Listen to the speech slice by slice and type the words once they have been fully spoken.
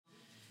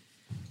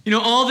You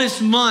know, all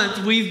this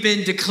month we've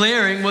been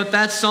declaring what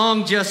that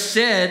song just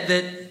said,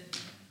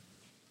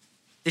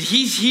 that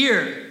he's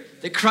here,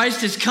 that Christ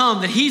has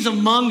come, that he's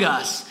among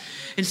us.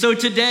 And so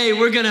today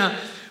we're gonna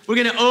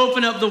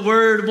open up the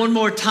word one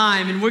more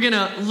time, and we're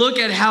gonna look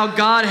at how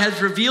God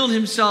has revealed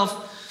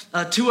himself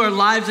to our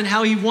lives and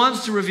how he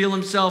wants to reveal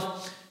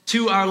himself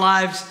to our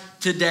lives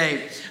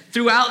today.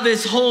 Throughout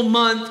this whole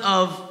month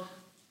of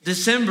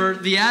December,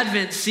 the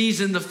Advent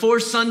season, the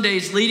 4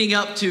 Sundays leading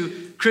up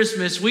to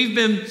Christmas, we've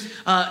been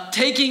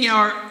taking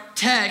our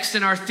text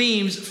and our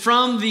themes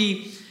from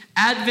the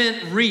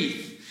Advent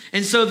wreath.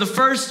 And so the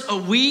first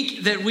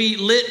week that we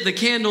lit the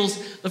candles,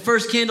 the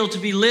first candle to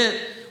be lit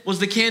was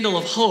the candle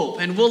of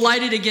hope. And we'll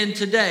light it again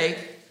today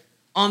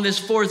on this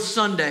 4th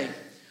Sunday.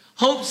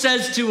 Hope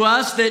says to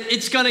us that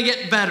it's gonna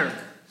get better,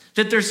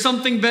 that there's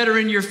something better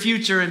in your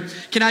future. And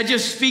can I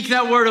just speak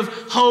that word of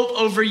hope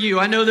over you?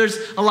 I know there's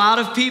a lot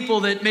of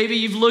people that maybe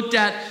you've looked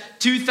at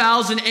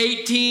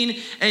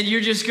 2018 and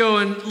you're just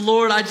going,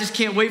 Lord, I just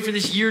can't wait for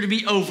this year to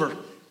be over.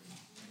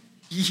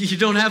 You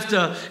don't have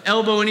to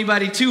elbow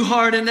anybody too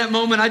hard in that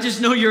moment. I just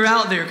know you're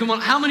out there. Come on,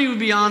 how many would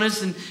be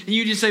honest and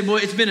you just say, boy,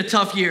 it's been a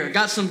tough year.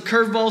 Got some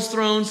curveballs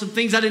thrown, some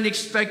things I didn't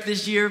expect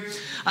this year.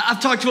 I've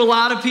talked to a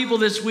lot of people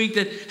this week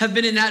that have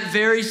been in that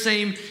very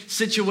same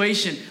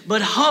situation.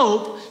 But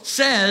hope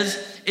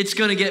says it's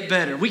gonna get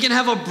better. We can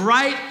have a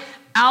bright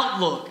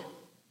outlook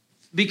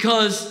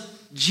because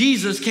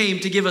Jesus came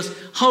to give us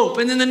hope.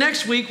 And then the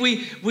next week,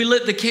 we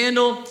lit the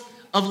candle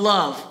of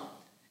love.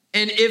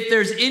 And if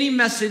there's any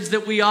message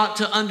that we ought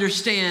to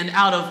understand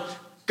out of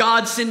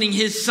God sending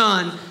his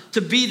son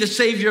to be the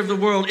savior of the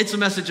world, it's a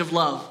message of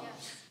love.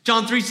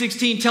 John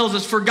 3:16 tells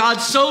us, for God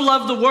so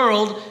loved the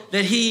world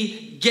that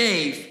he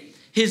gave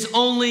his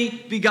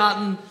only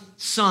begotten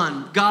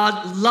son.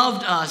 God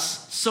loved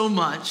us so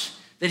much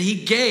that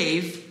he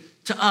gave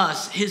to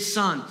us his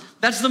son.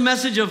 That's the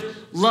message of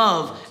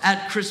love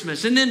at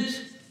Christmas. And then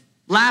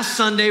last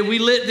Sunday, we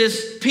lit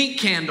this pink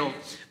candle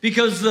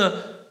because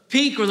the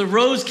pink or the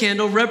rose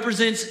candle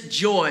represents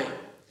joy.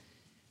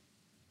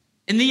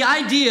 And the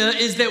idea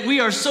is that we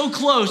are so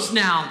close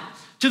now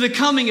to the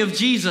coming of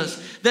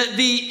Jesus that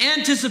the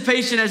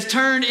anticipation has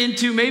turned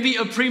into maybe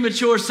a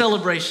premature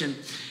celebration.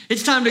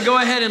 It's time to go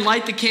ahead and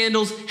light the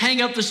candles,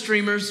 hang up the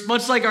streamers,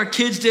 much like our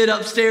kids did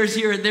upstairs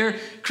here at their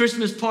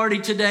Christmas party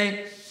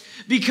today,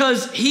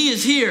 because he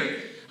is here.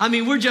 I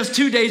mean, we're just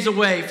 2 days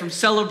away from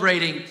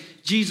celebrating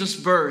Jesus'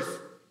 birth.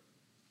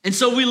 And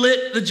so we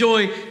lit the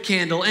joy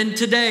candle. And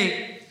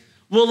today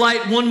we'll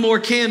light one more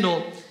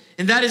candle,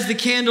 and that is the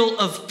candle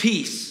of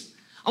peace.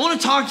 I want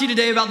to talk to you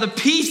today about the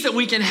peace that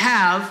we can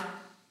have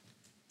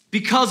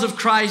because of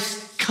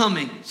Christ's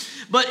coming.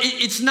 But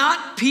it's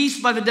not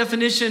peace by the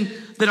definition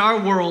that our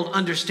world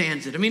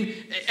understands it. I mean,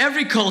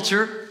 every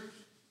culture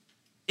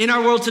in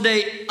our world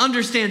today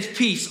understands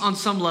peace on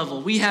some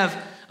level. We have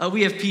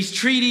peace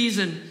treaties,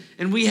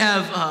 and we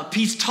have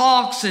peace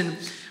talks, and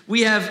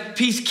we have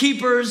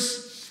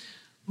peacekeepers.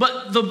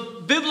 But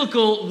the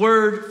biblical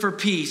word for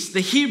peace,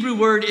 the Hebrew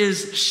word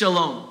is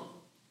shalom.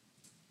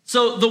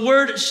 So the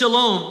word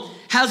shalom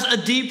has a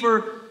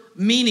deeper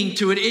meaning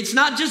to it. It's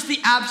not just the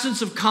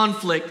absence of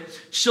conflict.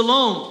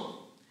 Shalom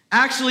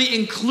actually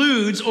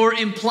includes or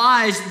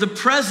implies the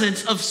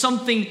presence of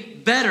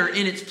something better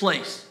in its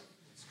place.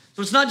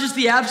 So it's not just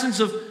the absence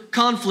of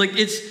conflict,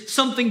 it's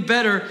something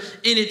better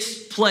in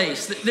its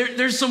place.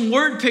 There's some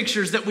word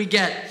pictures that we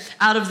get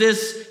out of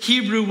this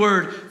Hebrew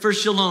word for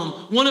shalom.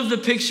 One of the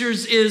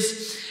pictures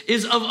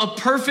is of a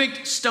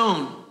perfect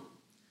stone.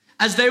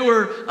 As they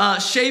were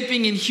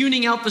shaping and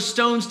hewing out the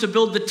stones to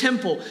build the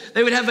temple,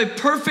 they would have a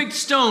perfect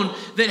stone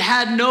that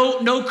had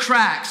no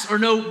cracks or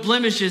no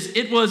blemishes.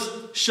 It was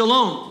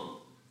shalom.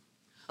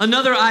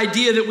 Another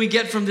idea that we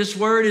get from this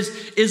word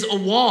is a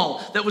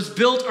wall that was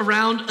built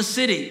around a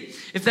city.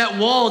 If that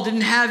wall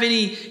didn't have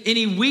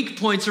any weak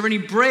points or any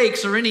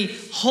breaks or any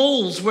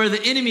holes where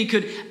the enemy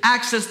could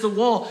access the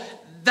wall,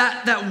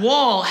 that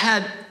wall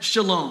had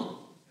shalom.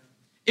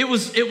 It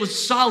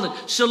was solid.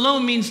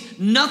 Shalom means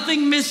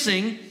nothing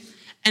missing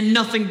and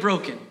nothing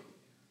broken.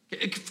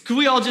 Could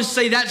we all just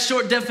say that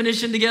short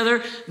definition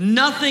together?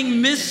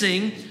 Nothing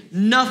missing,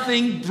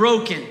 nothing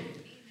broken.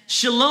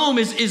 Shalom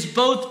is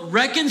both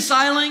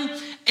reconciling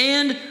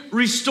and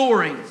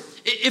restoring.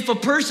 If a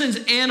person's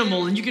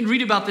animal, and you can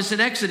read about this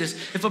in Exodus,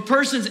 if a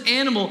person's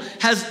animal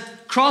has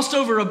crossed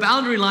over a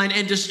boundary line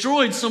and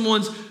destroyed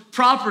someone's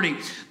property,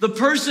 the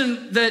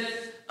person that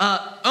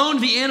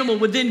owned the animal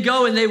would then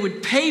go and they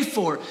would pay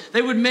for it.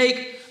 They would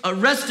make a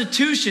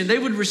restitution. They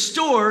would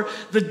restore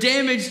the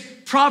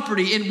damaged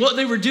property. And what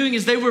they were doing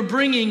is they were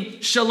bringing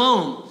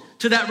shalom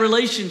to that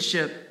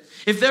relationship.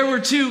 If there were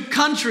two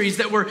countries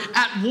that were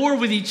at war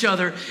with each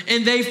other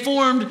and they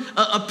formed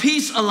a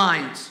peace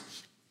alliance,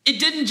 it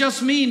didn't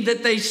just mean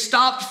that they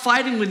stopped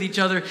fighting with each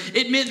other.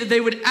 It meant that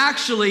they would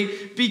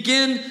actually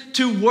begin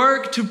to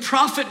work to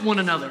profit one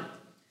another.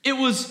 It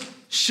was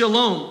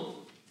shalom.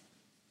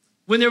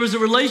 When there was a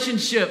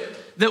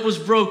relationship that was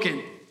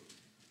broken,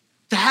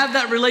 to have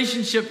that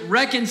relationship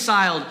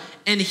reconciled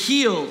and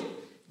healed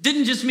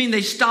didn't just mean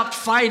they stopped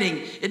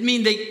fighting. It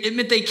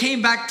meant they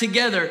came back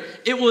together.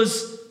 It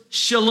was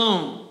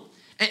shalom.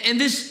 And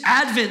this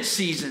Advent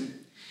season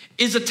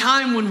is a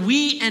time when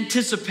we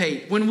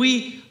anticipate, when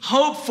we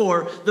hope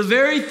for the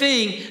very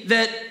thing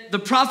that the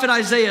prophet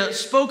Isaiah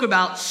spoke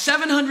about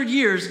 700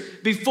 years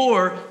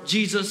before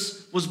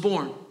Jesus was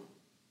born.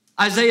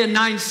 Isaiah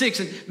 9:6,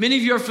 and many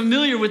of you are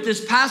familiar with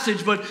this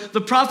passage, but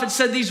the prophet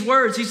said these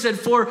words. He said,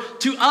 "For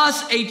to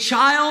us a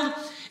child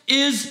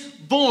is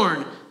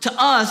born, to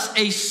us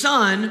a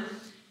son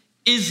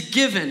is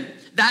given."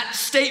 That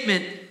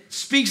statement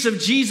speaks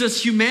of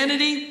Jesus'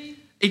 humanity.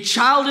 A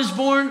child is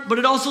born, but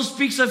it also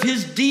speaks of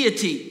his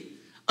deity.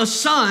 A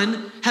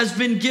son has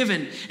been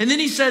given. And then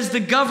he says the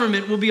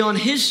government will be on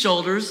his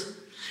shoulders,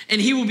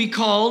 and he will be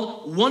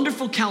called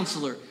Wonderful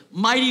Counselor,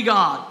 Mighty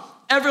God,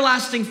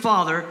 Everlasting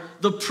Father,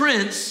 the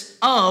Prince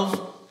of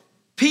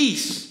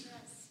Peace.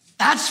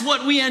 That's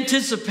what we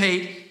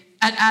anticipate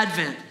at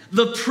Advent.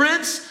 The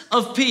Prince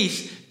of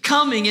Peace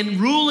coming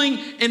and ruling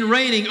and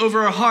reigning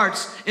over our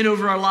hearts and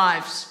over our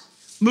lives.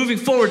 Moving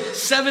forward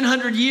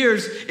 700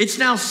 years, it's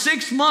now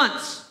 6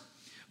 months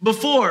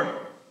before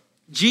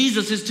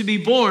Jesus is to be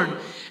born.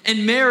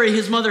 And Mary,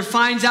 his mother,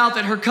 finds out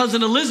that her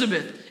cousin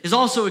Elizabeth is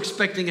also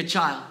expecting a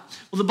child.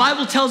 Well, the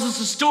Bible tells us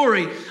a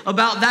story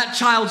about that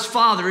child's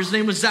father. His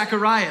name was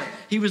Zechariah.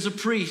 He was a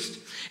priest.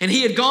 And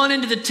he had gone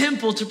into the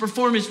temple to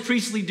perform his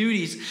priestly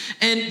duties.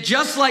 And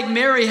just like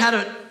Mary had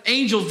an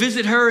angel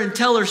visit her and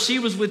tell her she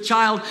was with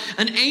child,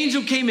 an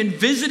angel came and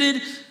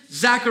visited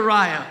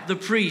Zechariah, the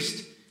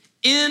priest,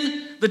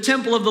 in the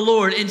temple of the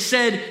Lord and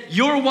said,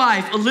 "Your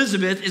wife,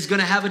 Elizabeth, is going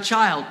to have a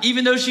child.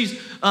 Even though she's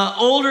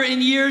older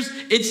in years,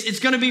 it's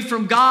going to be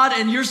from God,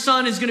 and your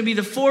son is going to be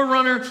the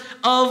forerunner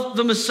of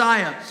the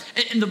Messiah."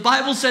 And the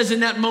Bible says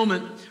in that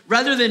moment,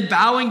 rather than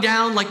bowing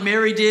down like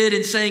Mary did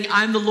and saying,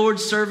 "I'm the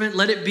Lord's servant,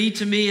 let it be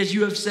to me as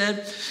you have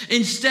said,"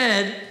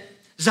 instead,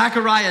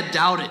 Zechariah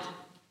doubted.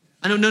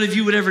 I know none of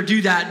you would ever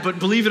do that, but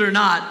believe it or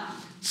not,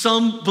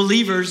 some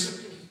believers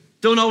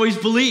don't always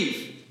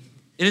believe.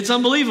 And it's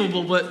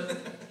unbelievable, but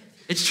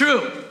it's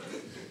true.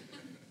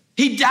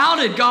 He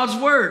doubted God's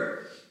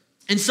word.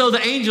 And so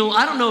the angel,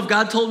 I don't know if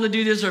God told him to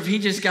do this or if he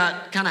just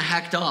got kind of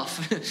hacked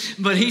off.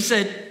 But he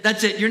said,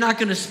 "That's it. You're not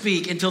going to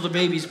speak until the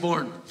baby's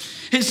born."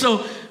 And so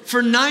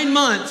for 9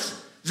 months,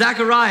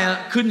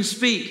 Zechariah couldn't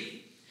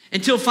speak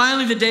until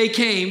finally the day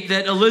came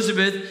that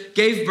Elizabeth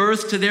gave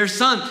birth to their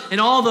son.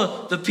 And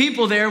all the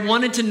people there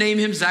wanted to name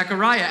him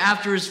Zechariah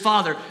after his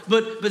father.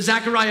 But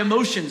Zechariah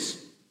motions.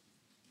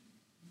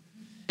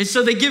 And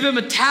so they give him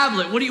a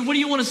tablet. What do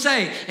you want to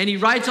say? And he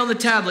writes on the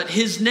tablet,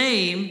 "His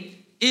name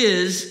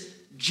is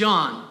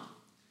John."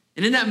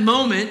 And in that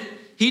moment,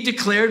 he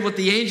declared what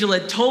the angel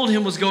had told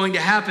him was going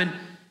to happen.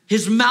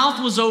 His mouth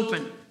was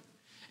open.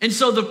 And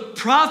so the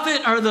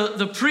prophet, or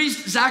the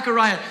priest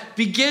Zechariah,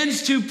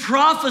 begins to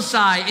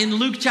prophesy in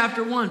Luke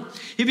chapter 1.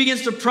 He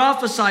begins to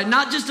prophesy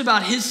not just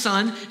about his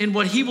son and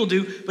what he will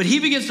do, but he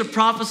begins to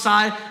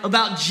prophesy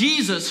about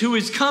Jesus who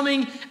is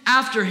coming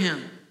after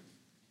him.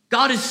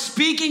 God is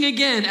speaking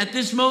again at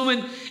this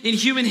moment in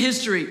human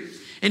history.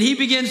 And he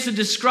begins to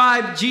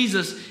describe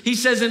Jesus. He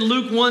says in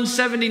Luke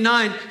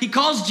 1:79, he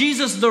calls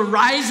Jesus the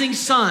rising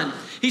sun.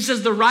 He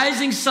says the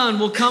rising sun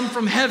will come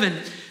from heaven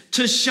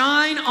to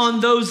shine on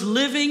those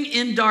living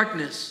in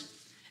darkness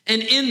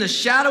and in the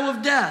shadow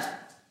of death,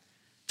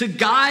 to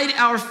guide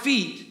our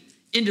feet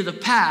into the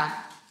path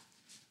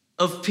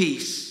of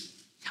peace.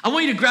 I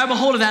want you to grab a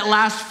hold of that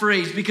last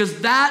phrase,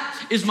 because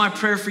that is my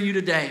prayer for you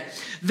today.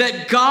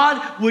 That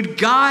God would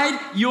guide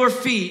your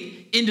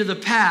feet into the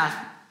path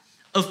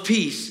of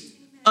peace.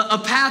 A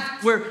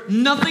path where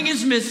nothing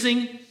is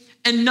missing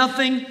and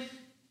nothing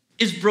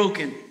is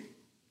broken.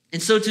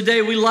 And so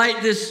today we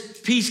light this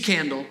peace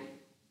candle.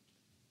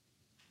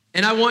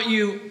 And I want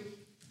you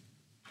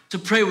to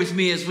pray with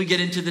me as we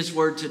get into this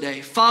word today.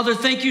 Father,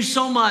 thank you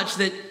so much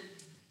that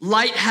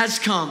light has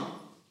come.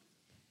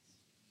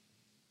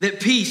 That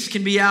peace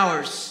can be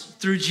ours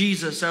through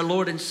Jesus, our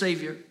Lord and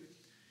Savior.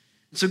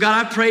 So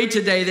God, I pray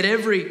today that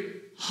every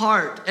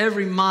heart,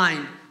 every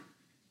mind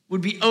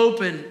would be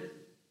open,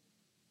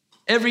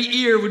 every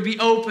ear would be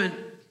open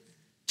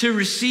to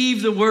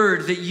receive the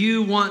word that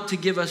you want to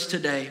give us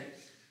today.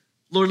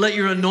 Lord, let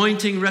your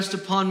anointing rest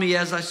upon me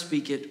as I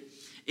speak it.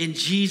 In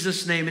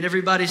Jesus' name. And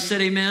everybody said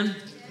amen?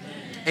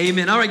 Amen.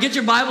 Amen. All right, get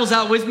your Bibles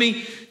out with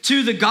me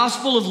to the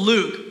Gospel of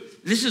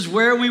Luke. This is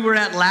where we were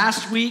at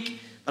last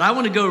week, but I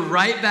want to go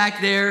right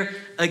back there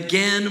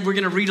again. We're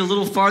going to read a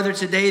little farther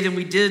today than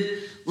we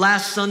did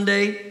last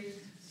Sunday.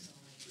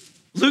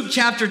 Luke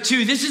chapter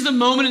 2. This is the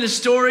moment in the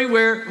story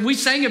where we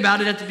sang about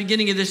it at the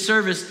beginning of this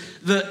service.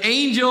 The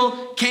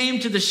angel came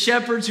to the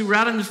shepherds who were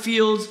out in the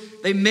fields.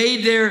 They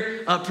made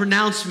their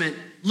pronouncement.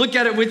 Look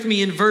at it with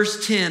me in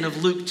verse 10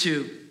 of Luke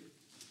 2.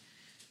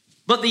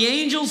 But the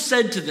angel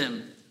said to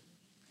them,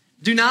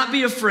 "Do not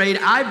be afraid.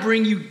 I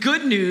bring you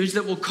good news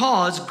that will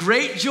cause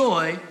great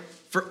joy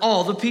for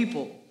all the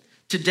people.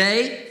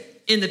 Today,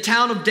 in the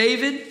town of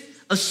David,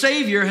 a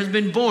Savior has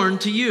been born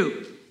to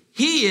you.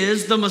 He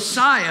is the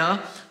Messiah,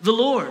 the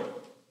Lord.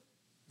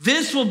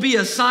 This will be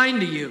a sign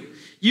to you.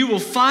 You will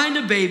find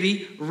a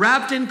baby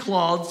wrapped in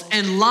cloths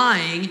and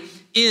lying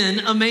in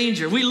a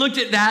manger. We looked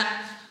at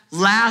that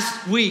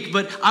last week,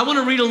 but I want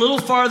to read a little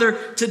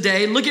farther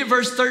today. Look at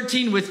verse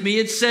 13 with me.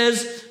 It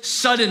says,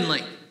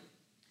 suddenly,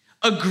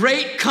 a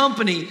great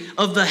company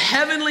of the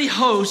heavenly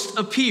host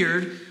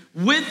appeared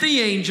with the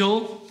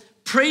angel,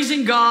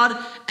 praising God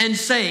and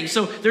saying.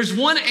 So there's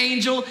one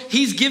angel.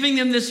 He's giving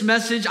them this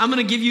message. I'm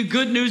going to give you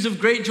good news of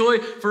great joy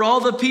for all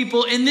the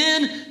people. And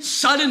then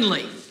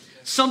suddenly,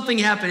 something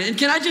happened. And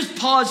can I just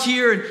pause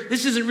here? And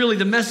this isn't really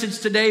the message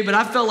today, but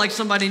I felt like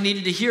somebody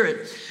needed to hear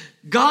it.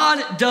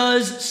 God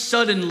does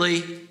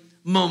suddenly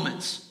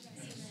moments.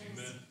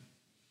 Amen.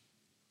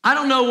 I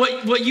don't know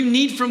what you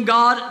need from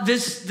God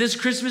this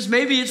Christmas.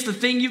 Maybe it's the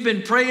thing you've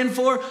been praying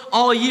for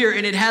all year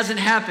and it hasn't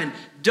happened.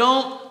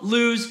 Don't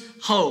lose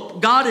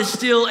hope. God is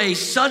still a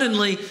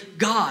suddenly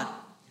God.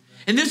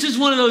 And this is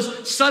one of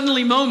those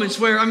suddenly moments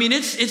where,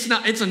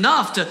 it's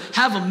enough to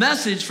have a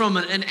message from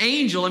an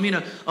angel.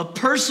 A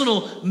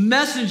personal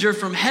messenger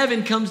from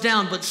heaven comes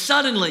down, but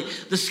suddenly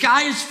the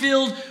sky is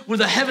filled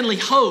with a heavenly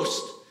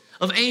host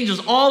of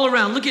angels all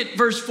around. Look at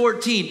verse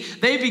 14.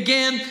 They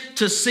began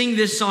to sing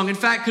this song. In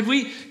fact, could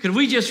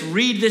we just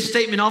read this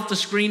statement off the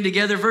screen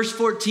together? Verse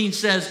 14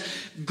 says,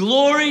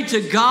 "Glory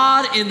to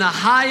God in the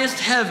highest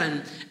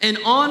heaven, and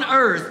on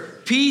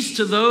earth peace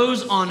to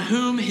those on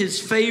whom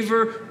his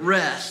favor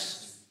rests."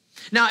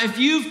 Now, if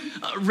you've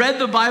read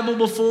the Bible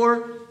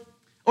before,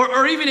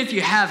 or even if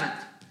you haven't,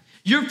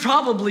 you're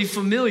probably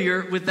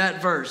familiar with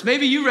that verse.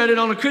 Maybe you read it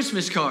on a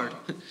Christmas card.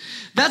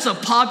 That's a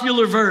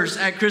popular verse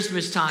at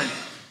Christmas time.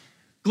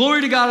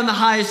 Glory to God in the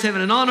highest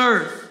heaven, and on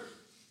earth,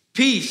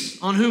 peace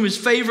on whom his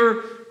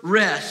favor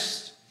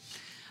rests.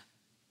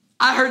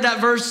 I heard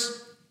that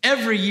verse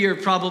every year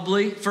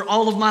probably for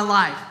all of my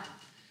life.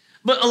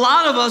 But a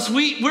lot of us,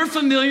 we're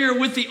familiar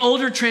with the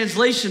older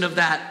translation of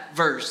that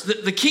verse.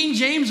 The King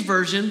James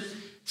Version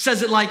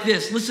says it like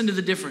this. Listen to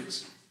the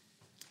difference.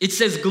 It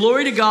says,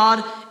 "Glory to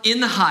God in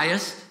the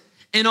highest,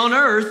 and on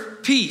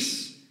earth,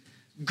 peace,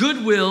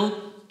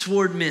 goodwill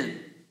toward men."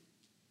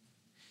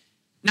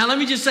 Now, let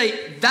me just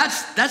say,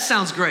 that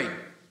sounds great.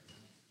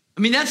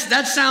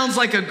 That sounds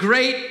like a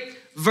great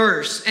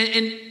verse.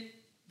 And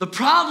the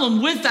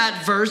problem with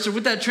that verse or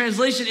with that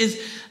translation is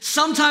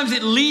sometimes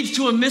it leads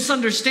to a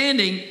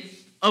misunderstanding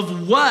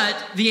of what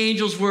the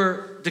angels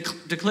were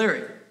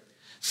declaring.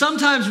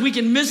 Sometimes we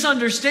can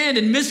misunderstand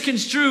and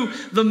misconstrue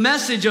the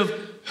message of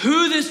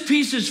who this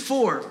peace is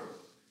for,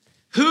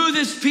 who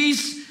this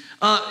peace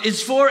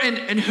is for,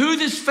 and who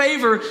this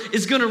favor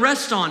is going to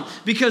rest on.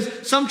 Because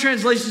some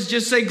translations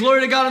just say,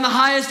 "Glory to God in the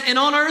highest, and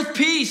on earth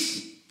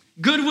peace,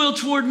 goodwill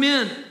toward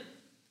men."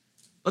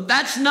 But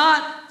that's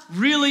not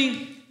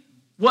really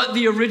what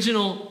the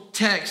original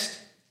text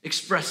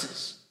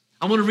expresses.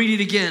 I want to read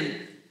it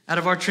again out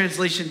of our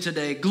translation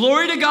today.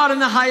 "Glory to God in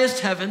the highest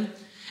heaven,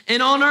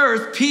 and on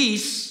earth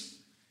peace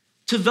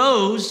to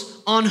those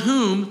on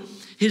whom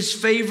his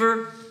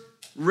favor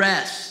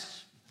rests."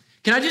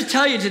 Can I just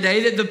tell you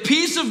today that the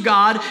peace of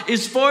God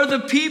is for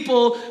the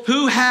people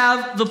who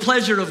have the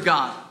pleasure of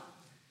God?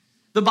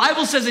 The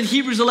Bible says in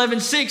Hebrews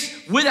 11:6,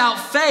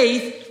 without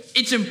faith,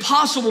 it's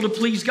impossible to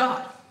please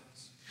God.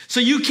 So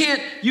you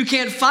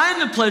can't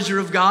find the pleasure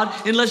of God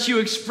unless you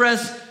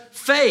express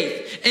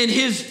faith. And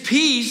his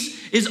peace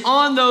is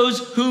on those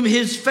whom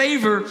his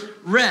favor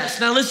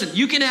rests. Now listen,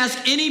 you can ask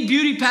any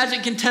beauty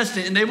pageant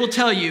contestant and they will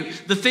tell you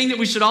the thing that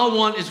we should all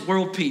want is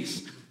world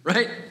peace,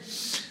 right?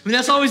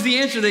 That's always the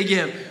answer they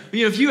give.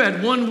 If you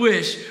had one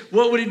wish,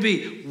 what would it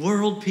be?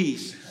 World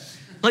peace.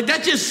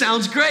 That just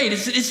sounds great.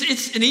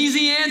 It's an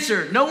easy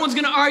answer. No one's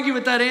going to argue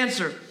with that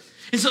answer.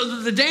 And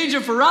so the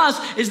danger for us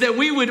is that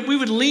we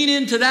would lean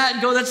into that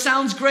and go, that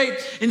sounds great.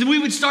 And we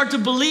would start to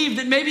believe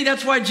that maybe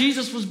that's why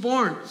Jesus was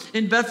born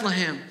in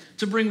Bethlehem,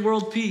 to bring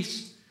world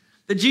peace.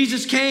 That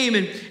Jesus came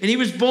and he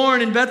was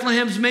born in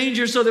Bethlehem's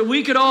manger so that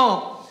we could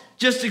all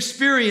just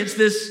experience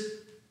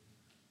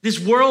this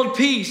world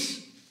peace.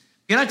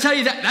 Can I tell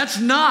you that that's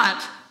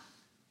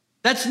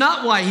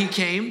not why he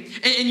came.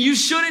 And you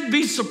shouldn't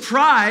be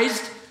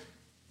surprised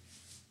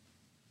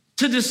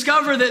to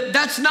discover that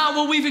that's not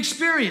what we've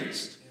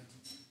experienced.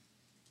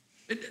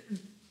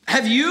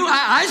 Have you?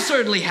 I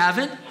certainly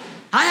haven't.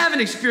 I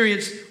haven't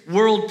experienced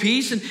world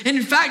peace. And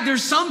in fact,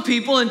 there's some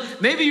people, and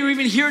maybe you're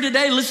even here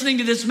today listening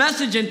to this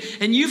message,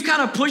 and you've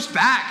kind of pushed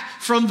back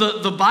from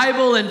the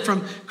Bible and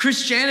from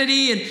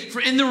Christianity.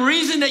 And the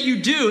reason that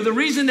you do, the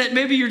reason that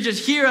maybe you're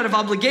just here out of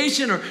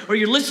obligation or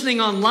you're listening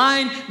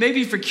online,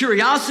 maybe for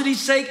curiosity's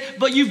sake,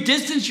 but you've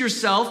distanced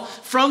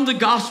yourself from the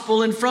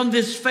gospel and from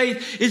this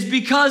faith is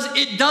because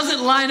it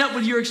doesn't line up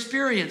with your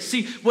experience.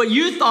 See, what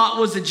you thought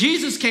was that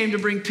Jesus came to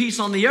bring peace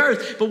on the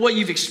earth, but what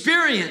you've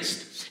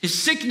experienced is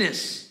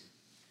sickness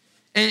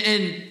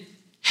and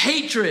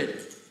hatred,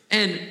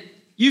 and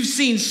you've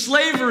seen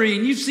slavery,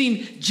 and you've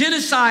seen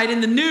genocide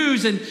in the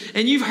news, and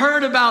you've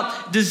heard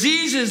about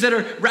diseases that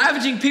are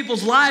ravaging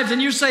people's lives,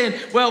 and you're saying,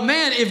 well,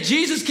 man, if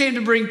Jesus came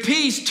to bring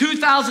peace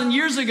 2,000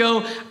 years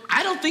ago,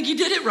 I don't think he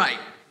did it right.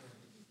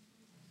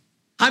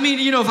 I mean,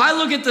 if I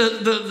look at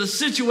the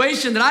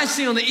situation that I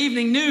see on the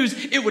evening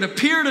news, it would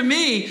appear to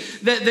me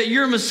that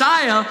your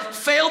Messiah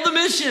failed the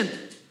mission.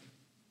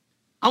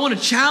 I want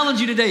to challenge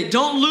you today.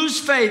 Don't lose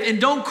faith and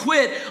don't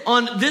quit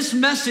on this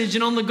message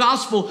and on the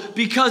gospel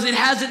because it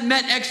hasn't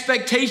met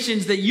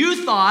expectations that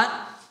you thought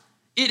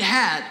it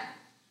had.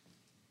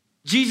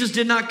 Jesus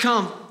did not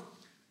come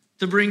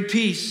to bring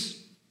peace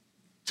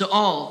to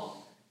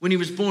all when he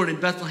was born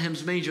in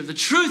Bethlehem's manger. The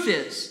truth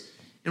is,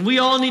 and we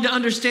all need to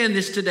understand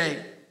this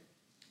today,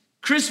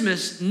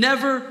 Christmas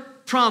never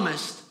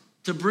promised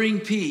to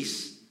bring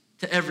peace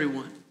to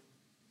everyone.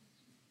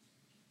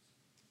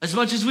 As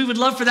much as we would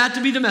love for that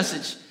to be the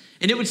message,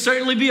 and it would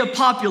certainly be a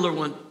popular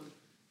one,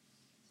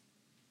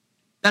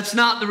 that's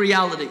not the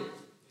reality.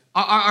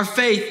 Our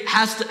faith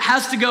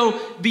has to go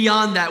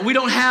beyond that. We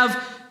don't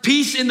have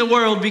peace in the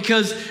world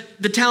because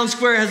the town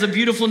square has a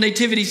beautiful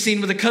nativity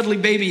scene with a cuddly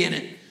baby in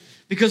it,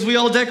 because we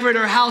all decorate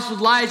our house with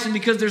lights, and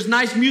because there's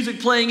nice music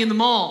playing in the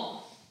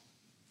mall.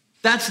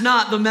 That's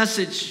not the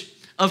message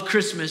of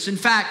Christmas. In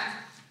fact,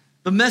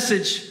 the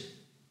message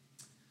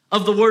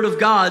of the Word of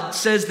God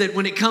says that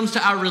when it comes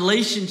to our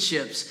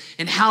relationships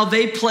and how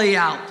they play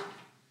out,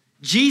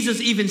 Jesus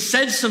even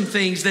said some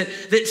things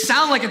that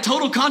sound like a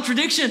total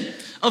contradiction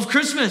of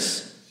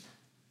Christmas.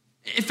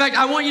 In fact,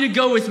 I want you to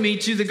go with me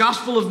to the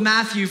Gospel of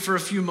Matthew for a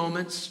few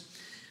moments,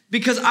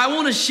 because I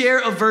want to share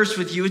a verse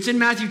with you. It's in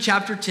Matthew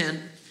chapter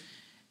 10.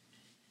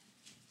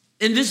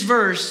 And this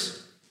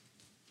verse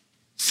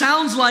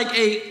sounds like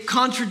a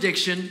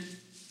contradiction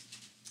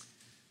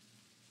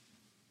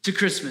to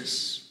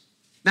Christmas.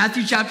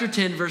 Matthew chapter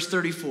 10, verse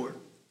 34.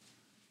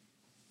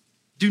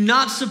 Do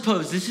not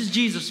suppose, this is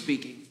Jesus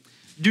speaking,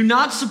 do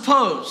not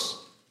suppose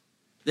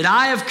that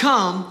I have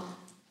come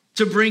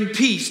to bring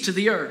peace to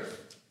the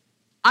earth.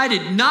 I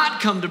did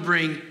not come to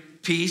bring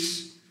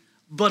peace,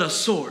 but a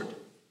sword.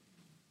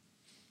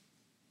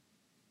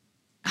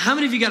 How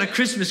many of you got a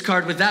Christmas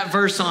card with that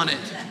verse on it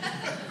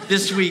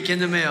this week in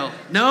the mail?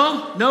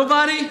 No?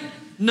 Nobody?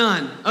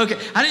 None. Okay,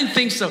 I didn't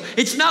think so.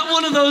 It's not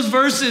one of those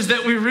verses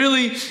that we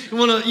really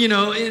want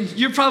to, and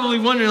you're probably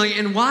wondering, like,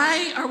 and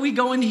why are we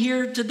going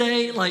here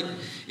today? Like,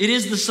 it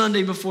is the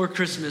Sunday before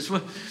Christmas.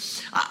 Well,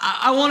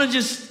 I want to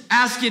just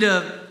ask you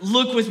to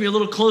look with me a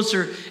little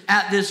closer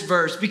at this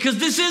verse, because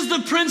this is the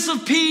Prince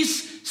of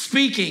Peace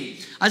speaking.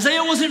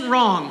 Isaiah wasn't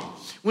wrong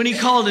when he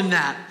called him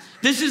that.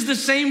 This is the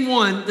same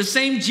one, the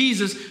same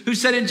Jesus who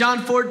said in John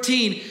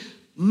 14,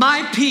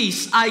 my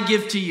peace I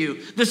give to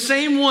you. The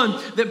same one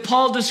that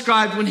Paul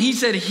described when he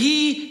said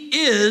he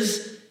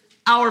is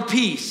our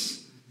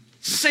peace.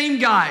 Same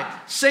guy,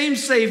 same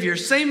Savior,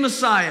 same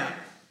Messiah.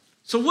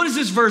 So what is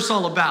this verse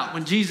all about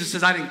when Jesus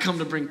says, I didn't come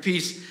to bring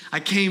peace, I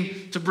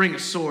came to bring a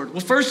sword?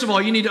 Well, first of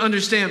all, you need to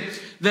understand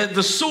that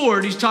the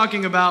sword he's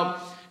talking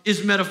about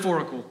is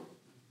metaphorical.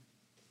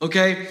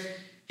 Okay?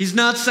 He's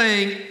not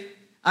saying,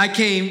 I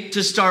came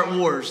to start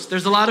wars.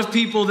 There's a lot of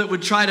people that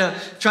would try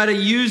to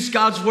use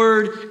God's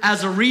word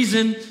as a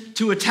reason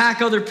to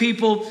attack other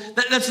people.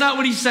 That's not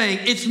what he's saying.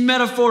 It's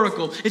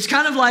metaphorical. It's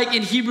kind of like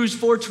in Hebrews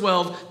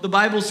 4:12, the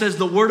Bible says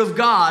the word of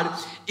God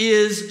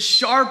is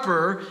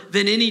sharper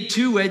than any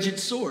two-edged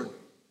sword.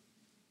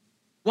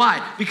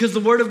 Why? Because the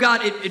word of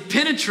God, it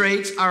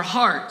penetrates our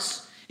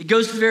hearts. It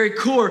goes to the very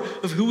core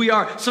of who we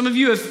are. Some of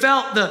you have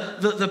felt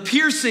the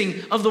piercing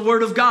of the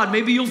word of God.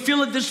 Maybe you'll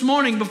feel it this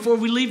morning before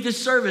we leave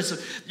this service.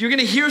 You're going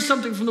to hear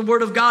something from the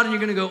word of God and you're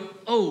going to go,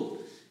 oh,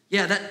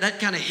 yeah, that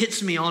kind of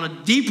hits me on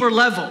a deeper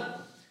level.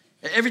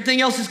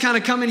 Everything else is kind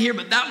of coming here,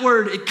 but that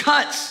word, it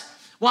cuts.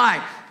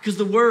 Why? Because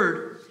the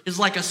word is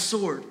like a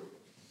sword.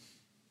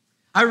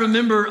 I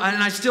remember,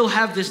 and I still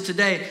have this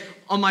today,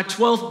 on my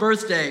 12th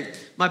birthday,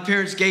 my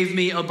parents gave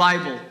me a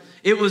Bible.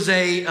 It was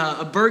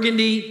a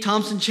burgundy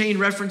Thompson Chain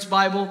Reference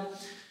Bible,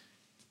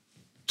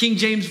 King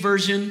James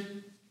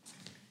Version.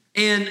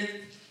 And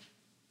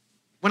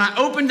when I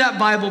opened that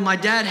Bible, my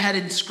dad had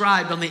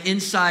inscribed on the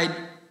inside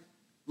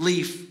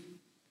leaf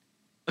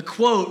a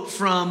quote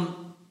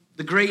from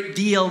the great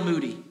D.L.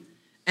 Moody.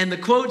 And the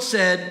quote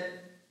said,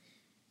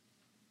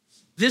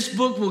 this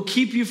book will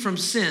keep you from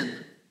sin,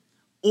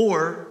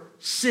 or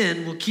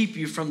sin will keep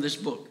you from this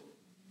book.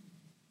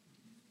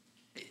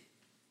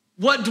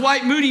 What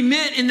Dwight Moody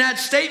meant in that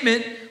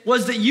statement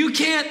was that you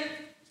can't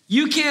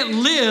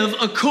live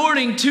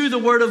according to the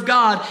word of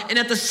God and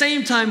at the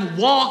same time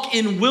walk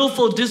in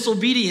willful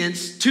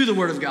disobedience to the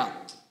word of God.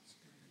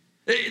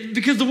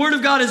 Because the word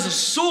of God is a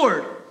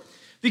sword.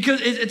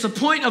 Because it's a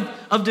point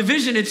of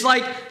division. It's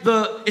like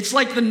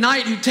the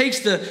knight who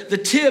takes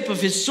the tip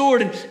of his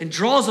sword and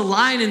draws a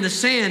line in the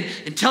sand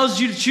and tells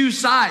you to choose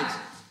sides.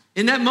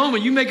 In that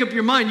moment, you make up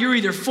your mind. You're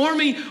either for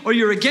me or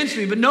you're against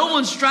me, but no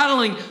one's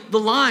straddling the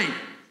line.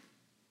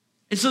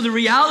 And so the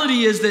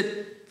reality is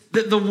that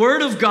the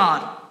word of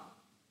God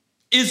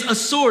is a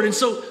sword. And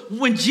so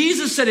when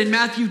Jesus said in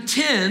Matthew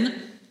 10,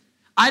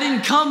 I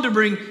didn't come to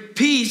bring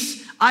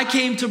peace, I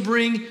came to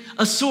bring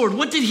a sword.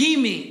 What did he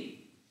mean?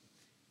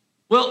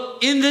 Well,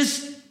 in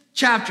this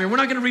chapter, we're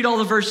not going to read all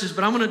the verses,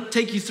 but I'm going to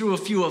take you through a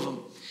few of them.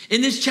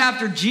 In this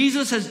chapter,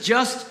 Jesus has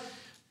just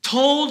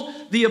told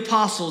the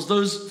apostles,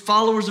 those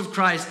followers of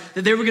Christ,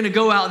 that they were going to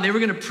go out and they were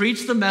going to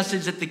preach the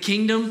message that the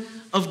kingdom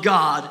of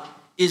God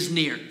is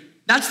near.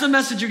 That's the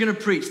message you're going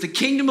to preach. The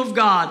kingdom of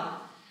God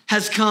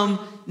has come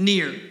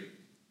near.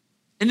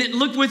 And then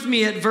look with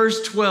me at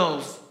verse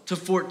 12 to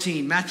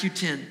 14, Matthew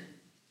 10.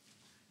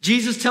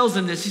 Jesus tells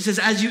them this. He says,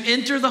 as you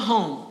enter the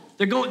home,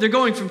 they're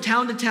going from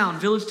town to town,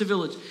 village to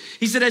village.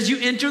 He said, as you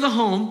enter the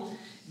home,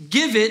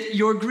 give it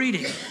your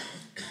greeting.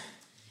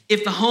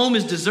 If the home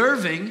is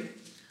deserving,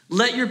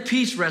 let your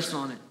peace rest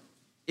on it.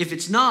 If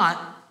it's not,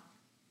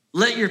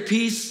 let your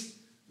peace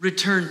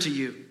return to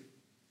you.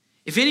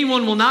 If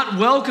anyone will not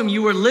welcome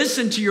you or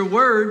listen to your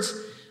words,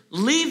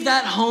 leave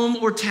that home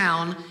or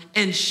town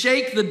and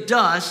shake the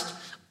dust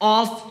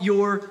off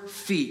your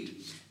feet.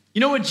 You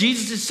know what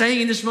Jesus is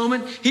saying in this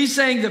moment? He's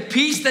saying the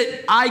peace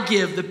that I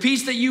give, the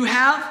peace that you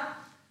have,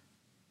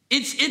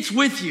 it's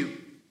with you.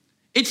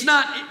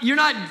 You're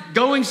not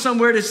going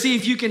somewhere to see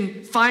if you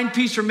can find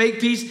peace or make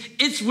peace.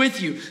 It's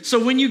with you.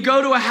 So when you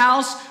go to a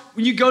house,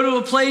 when you go to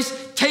a place,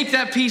 take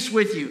that peace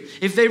with you.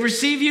 If they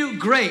receive you,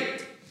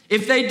 great.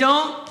 If they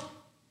don't,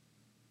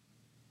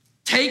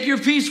 take your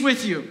peace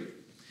with you.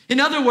 In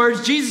other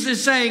words, Jesus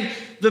is saying,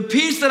 the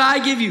peace that I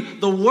give you,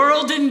 the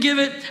world didn't give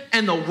it,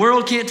 and the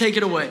world can't take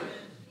it away.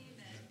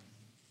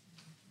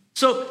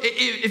 So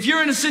if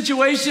you're in a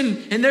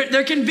situation and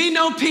there can be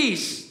no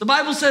peace, the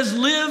Bible says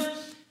live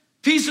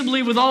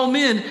peaceably with all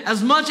men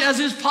as much as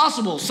is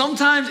possible.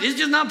 Sometimes it's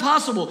just not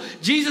possible.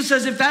 Jesus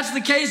says if that's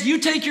the case, you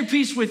take your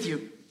peace with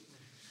you.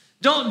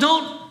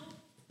 Don't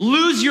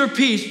lose your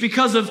peace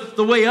because of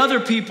the way other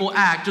people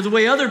act or the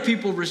way other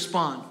people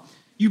respond.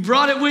 You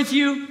brought it with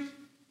you,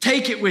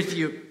 take it with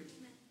you.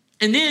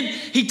 And then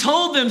he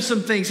told them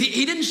some things.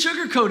 He didn't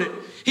sugarcoat it.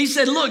 He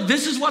said, look,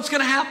 this is what's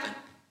going to happen.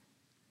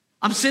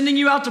 I'm sending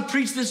you out to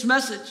preach this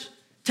message.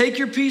 Take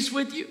your peace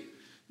with you.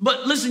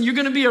 But listen, you're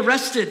going to be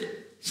arrested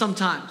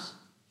sometimes.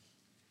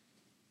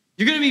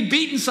 You're going to be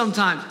beaten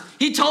sometimes.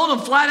 He told them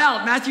flat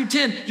out, Matthew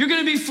 10, you're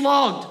going to be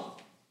flogged.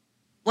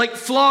 Like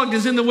flogged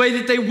is in the way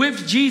that they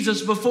whipped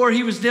Jesus before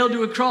he was nailed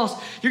to a cross.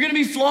 You're going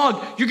to be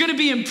flogged. You're going to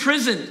be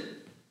imprisoned.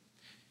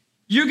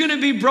 You're going to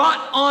be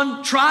brought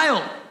on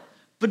trial.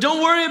 But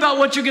don't worry about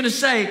what you're going to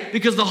say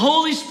because the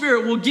Holy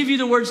Spirit will give you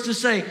the words to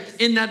say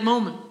in that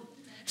moment.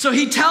 So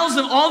he tells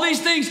them all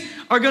these things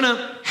are going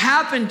to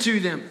happen to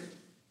them.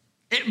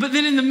 But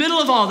then in the middle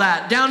of all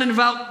that, down in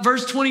about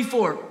verse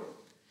 24,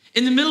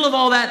 in the middle of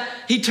all that,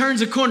 he turns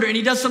a corner and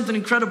he does something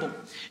incredible.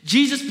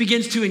 Jesus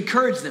begins to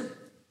encourage them.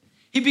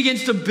 He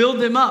begins to build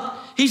them up.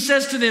 He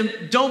says to them,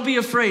 don't be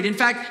afraid. In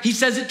fact, he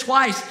says it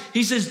twice.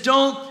 He says,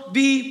 don't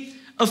be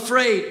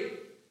afraid.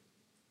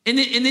 And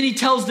then he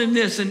tells them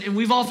this, and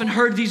we've often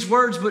heard these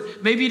words,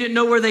 but maybe you didn't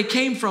know where they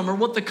came from or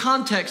what the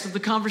context of the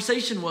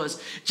conversation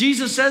was.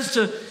 Jesus says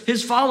to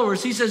his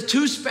followers, he says,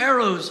 2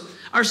 sparrows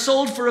are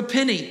sold for a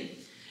penny,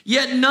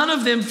 yet none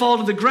of them fall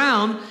to the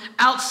ground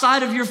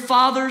outside of your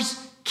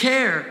Father's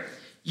care.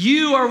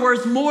 You are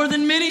worth more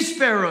than many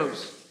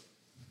sparrows.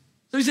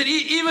 So he said,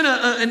 even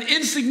an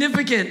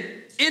insignificant,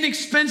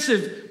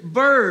 inexpensive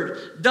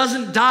bird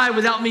doesn't die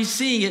without me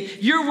seeing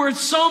it. You're worth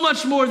so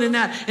much more than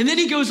that. And then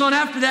he goes on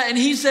after that and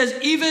he says,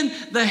 even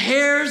the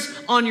hairs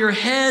on your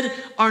head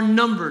are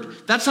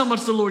numbered. That's how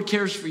much the Lord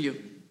cares for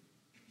you.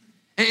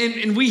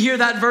 And we hear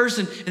that verse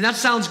and that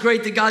sounds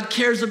great that God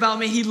cares about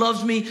me. He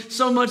loves me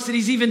so much that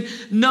he's even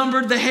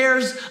numbered the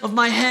hairs of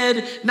my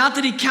head. Not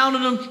that he counted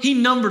them, he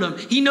numbered them.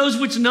 He knows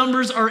which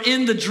numbers are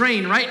in the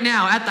drain right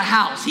now at the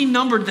house. He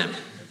numbered them.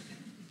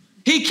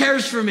 He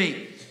cares for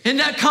me. And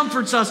that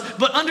comforts us.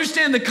 But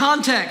understand the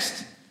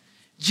context.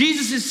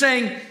 Jesus is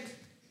saying,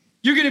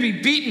 you're going to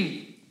be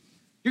beaten.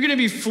 You're going to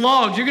be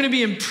flogged. You're going to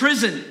be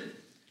imprisoned.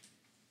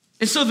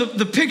 And so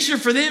the picture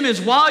for them is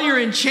while you're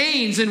in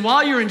chains and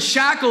while you're in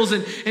shackles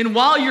and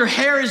while your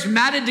hair is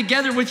matted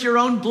together with your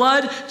own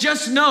blood,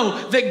 just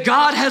know that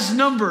God has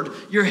numbered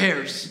your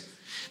hairs.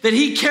 That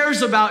he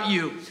cares about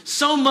you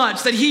so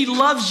much, that he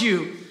loves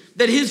you,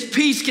 that his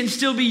peace can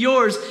still be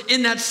yours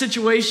in that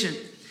situation.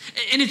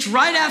 And it's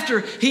right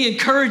after he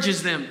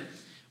encourages them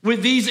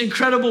with these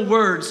incredible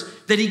words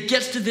that he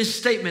gets to this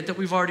statement that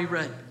we've already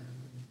read.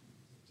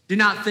 Do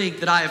not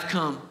think that I have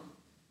come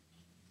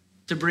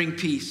to bring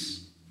peace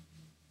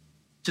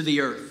to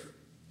the earth.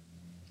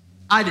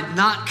 I did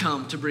not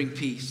come to bring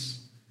peace,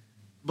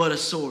 but a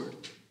sword.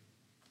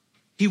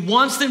 He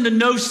wants them to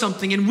know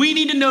something, and we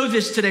need to know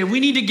this today. We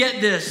need to get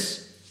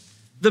this.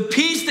 The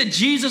peace that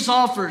Jesus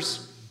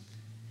offers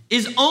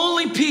is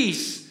only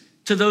peace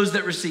to those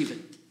that receive it.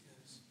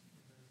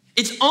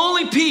 It's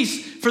only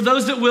peace for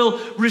those that will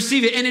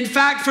receive it. And in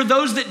fact, for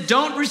those that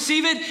don't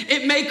receive it,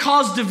 it may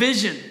cause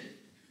division.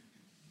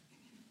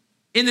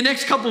 In the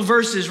next couple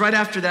verses, right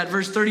after that,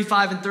 verse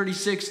 35 and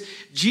 36,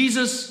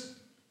 Jesus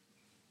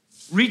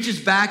reaches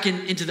back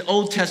into the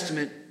Old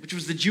Testament, which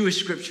was the Jewish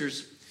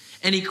scriptures,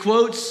 and he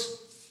quotes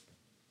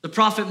the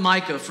prophet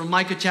Micah from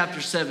Micah chapter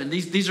 7.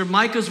 These are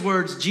Micah's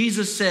words.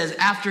 Jesus says,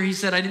 after he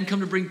said, I didn't come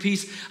to bring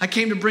peace, I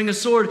came to bring a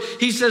sword.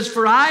 He says,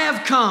 for I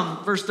have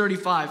come, verse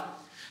 35,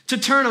 to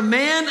turn a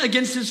man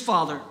against his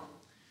father,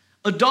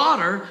 a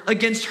daughter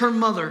against her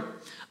mother,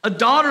 a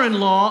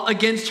daughter-in-law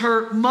against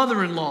her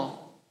mother-in-law.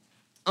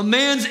 A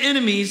man's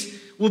enemies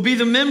will be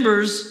the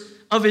members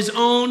of his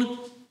own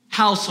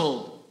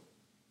household.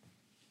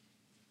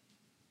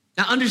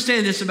 Now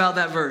understand this about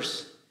that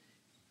verse.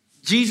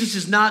 Jesus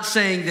is not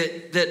saying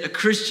that a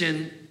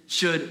Christian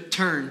should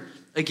turn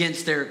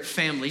against their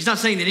family. He's not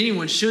saying that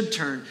anyone should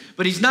turn,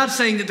 but he's not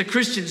saying that the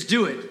Christians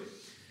do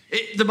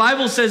it. The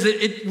Bible says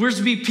that we're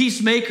to be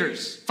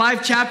peacemakers.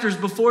 5 chapters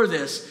before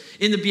this,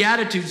 in the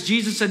Beatitudes,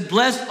 Jesus said,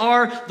 "Blessed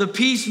are the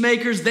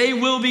peacemakers, they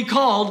will be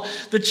called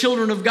the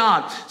children of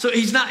God." So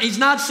he's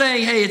not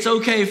saying, hey, it's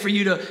okay for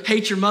you to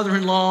hate your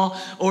mother-in-law,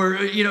 or,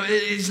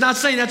 he's not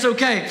saying that's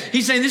okay.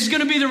 He's saying this is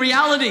going to be the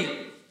reality.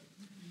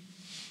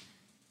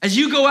 As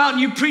you go out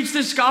and you preach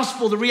this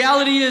gospel, the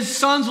reality is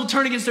sons will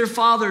turn against their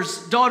fathers,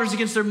 daughters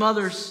against their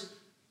mothers.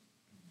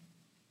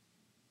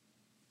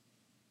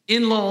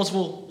 In-laws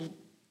will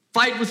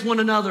fight with one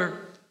another.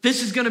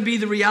 This is going to be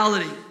the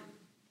reality.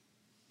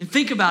 And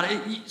think about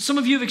it. Some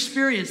of you have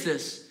experienced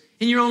this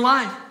in your own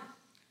life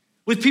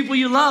with people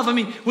you love. I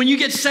mean, when you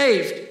get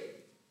saved,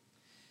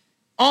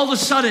 all of a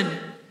sudden,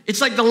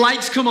 it's like the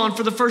lights come on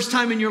for the first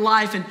time in your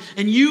life,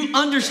 and you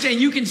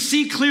understand, you can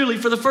see clearly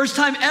for the first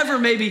time ever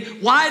maybe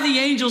why the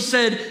angel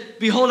said,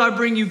 "Behold, I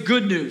bring you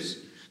good news."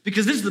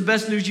 Because this is the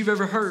best news you've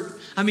ever heard.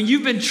 I mean,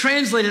 you've been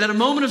translated at a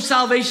moment of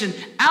salvation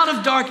out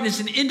of darkness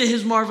and into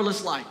his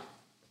marvelous light.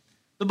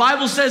 The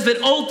Bible says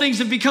that old things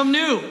have become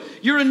new.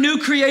 You're a new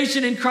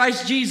creation in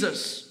Christ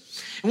Jesus.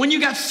 And when you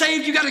got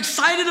saved, you got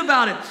excited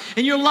about it,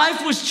 and your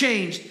life was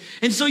changed.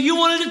 And so you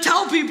wanted to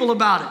tell people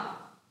about it.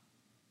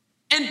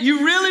 And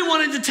you really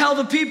wanted to tell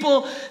the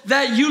people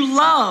that you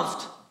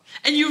loved.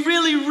 And you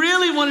really,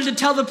 really wanted to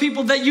tell the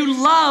people that you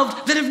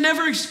loved that have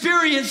never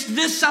experienced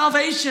this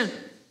salvation.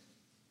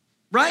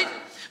 Right?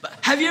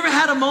 Have you ever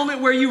had a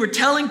moment where you were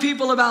telling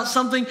people about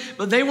something,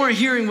 but they weren't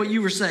hearing what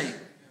you were saying?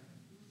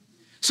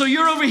 So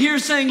you're over here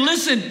saying,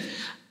 listen,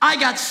 I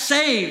got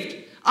saved.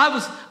 I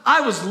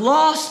was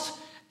lost,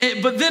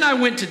 but then I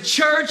went to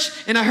church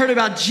and I heard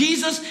about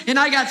Jesus and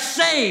I got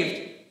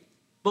saved.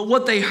 But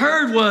what they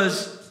heard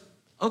was,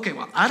 okay,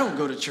 well, I don't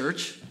go to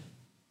church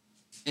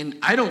and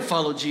I don't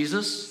follow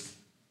Jesus,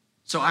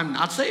 so I'm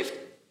not saved.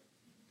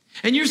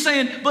 And you're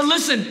saying, but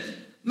listen,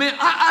 man,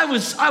 I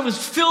was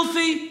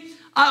filthy.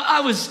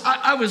 I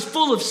was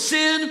full of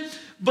sin,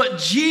 but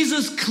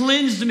Jesus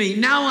cleansed me.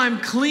 Now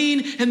I'm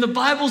clean, and the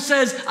Bible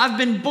says I've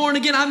been born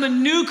again. I'm a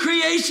new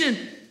creation.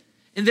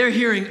 And they're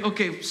hearing,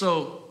 okay,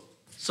 so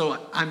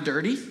I'm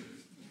dirty?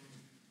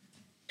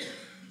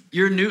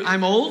 You're new,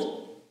 I'm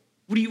old?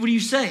 What are you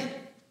saying?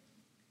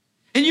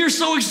 And you're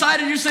so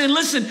excited, you're saying,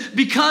 listen,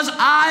 because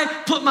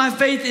I put my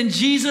faith in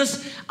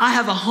Jesus, I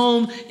have a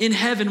home in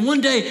heaven.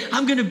 One day,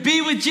 I'm gonna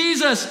be with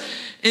Jesus.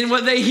 And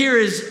what they hear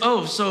is,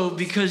 oh, so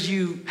because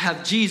you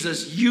have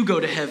Jesus, you go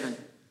to heaven.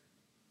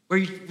 What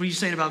are you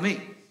saying about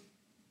me?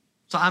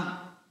 So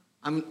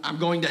I'm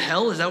going to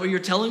hell? Is that what you're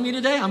telling me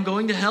today? I'm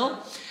going to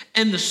hell?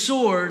 And the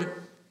sword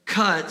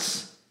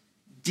cuts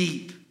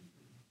deep.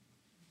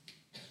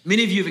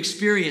 Many of you have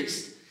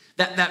experienced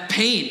that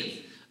pain,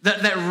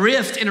 that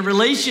rift in a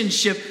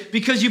relationship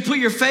because you put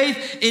your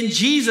faith in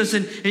Jesus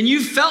and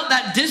you felt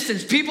that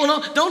distance. People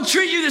don't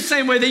treat you the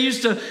same way they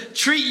used to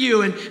treat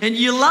you, and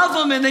you love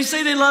them and they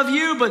say they love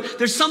you, but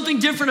there's something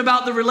different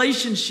about the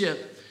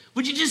relationship.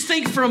 Would you just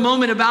think for a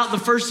moment about the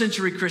first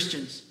century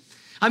Christians?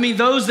 I mean,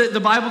 those that the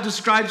Bible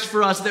describes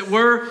for us that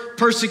were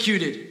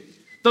persecuted,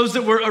 those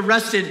that were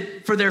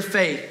arrested for their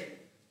faith.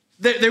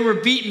 They were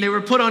beaten, they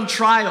were put on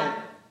trial.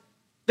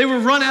 They were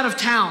run out of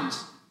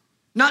towns,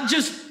 not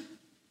just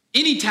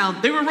any town.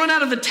 They were run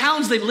out of the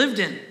towns they lived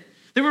in.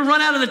 They were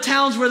run out of the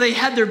towns where they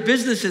had their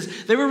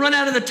businesses. They were run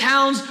out of the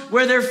towns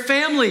where their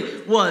family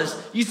was.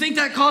 You think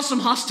that caused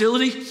some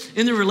hostility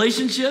in the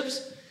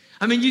relationships?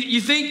 I mean, you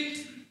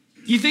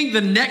think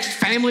the next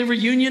family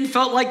reunion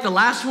felt like the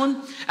last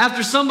one?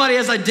 After somebody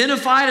has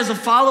identified as a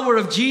follower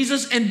of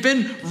Jesus and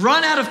been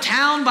run out of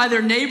town by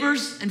their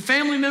neighbors and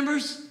family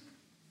members?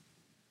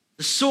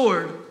 The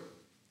sword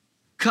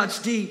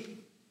cuts deep.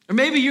 Or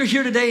maybe you're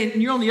here today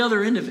and you're on the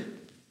other end of it.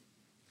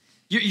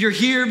 You're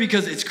here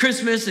because it's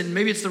Christmas and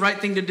maybe it's the right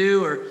thing to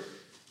do, or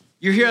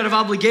you're here out of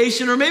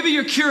obligation, or maybe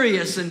you're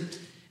curious and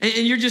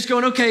you're just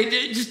going,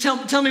 okay, just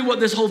tell me what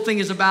this whole thing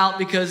is about,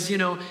 because,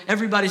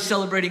 everybody's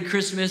celebrating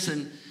Christmas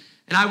and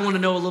I want to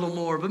know a little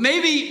more. But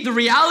maybe the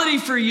reality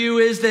for you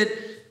is that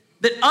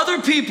other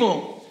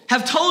people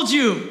have told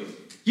you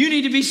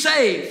need to be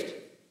saved.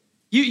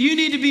 You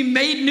need to be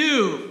made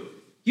new.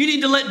 You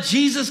need to let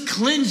Jesus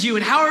cleanse you.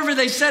 And however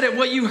they said it,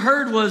 what you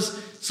heard was,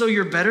 so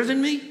you're better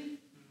than me?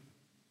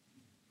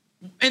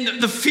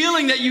 And the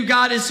feeling that you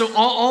got is, so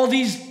all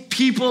these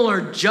people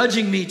are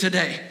judging me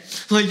today.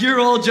 Like,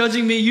 you're all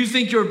judging me. You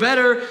think you're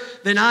better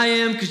than I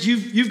am because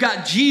you've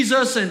got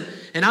Jesus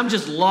and I'm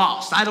just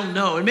lost. I don't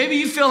know. And maybe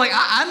you feel like,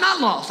 I'm not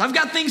lost. I've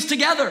got things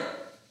together.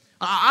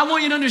 I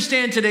want you to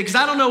understand today, because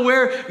I don't know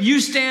where you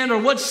stand or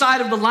what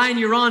side of the line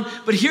you're on,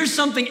 but here's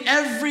something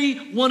every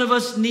one of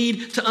us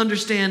need to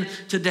understand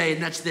today,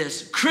 and that's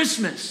this.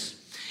 Christmas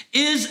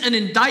is an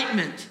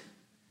indictment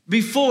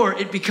before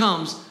it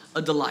becomes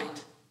a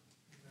delight.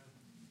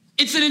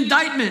 It's an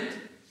indictment.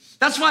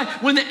 That's why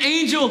when the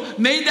angel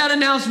made that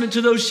announcement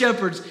to those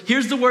shepherds,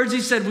 here's the words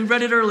he said. We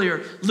read it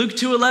earlier, Luke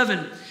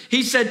 2:11.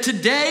 He said,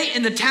 today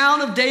in the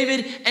town of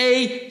David,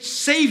 a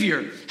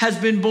Savior has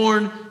been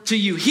born to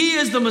you. He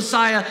is the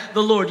Messiah,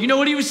 the Lord. You know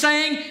what he was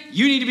saying?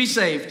 You need to be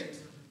saved.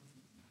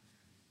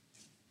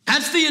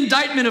 That's the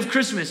indictment of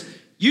Christmas.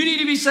 You need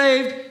to be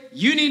saved.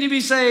 You need to be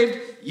saved.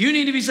 You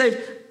need to be saved.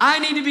 I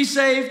need to be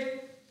saved.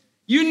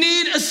 You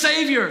need a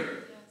Savior.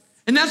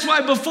 And that's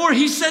why before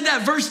he said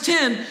that, verse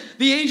 10,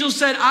 the angel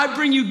said, I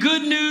bring you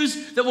good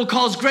news that will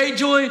cause great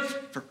joy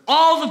for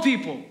all the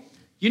people.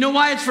 You know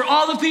why it's for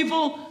all the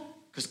people?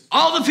 Because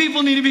all the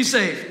people need to be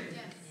saved.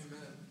 Yes.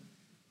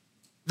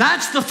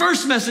 That's the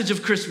first message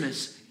of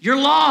Christmas. You're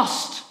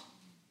lost.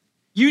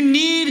 You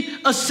need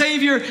a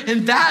Savior,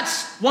 and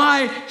that's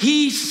why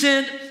he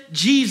sent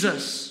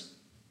Jesus.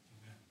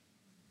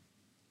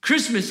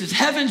 Christmas is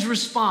heaven's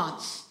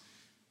response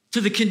to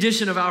the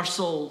condition of our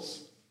souls.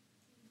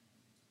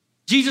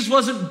 Jesus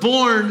wasn't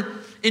born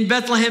in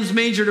Bethlehem's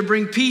manger to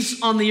bring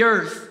peace on the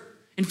earth.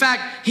 In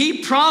fact,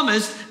 he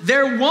promised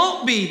there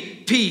won't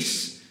be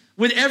peace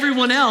with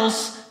everyone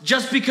else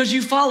just because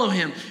you follow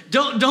him.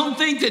 Don't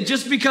think that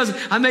just because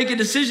I make a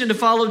decision to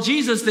follow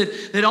Jesus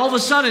that all of a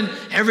sudden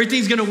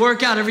everything's gonna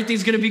work out,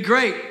 everything's gonna be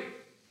great.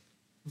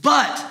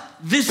 But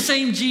this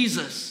same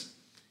Jesus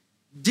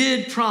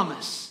did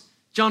promise,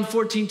 John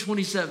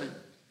 14:27,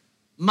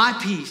 my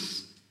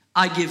peace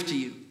I give to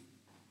you.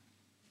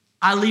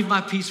 I leave my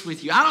peace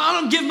with you.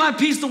 I don't give my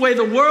peace the way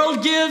the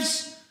world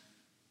gives.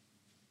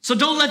 So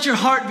don't let your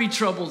heart be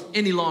troubled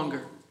any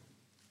longer.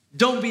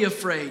 Don't be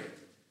afraid.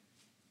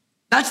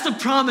 That's the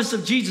promise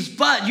of Jesus,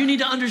 but you need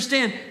to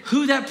understand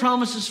who that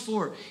promise is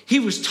for. He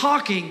was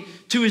talking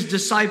to his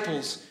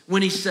disciples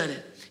when he said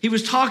it. He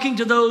was talking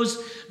to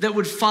those that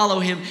would follow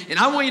him. And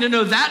I want you to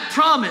know that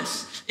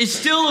promise is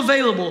still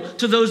available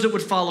to those that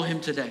would follow him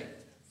today.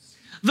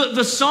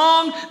 The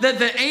song that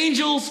the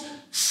angels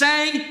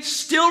sang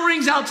still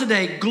rings out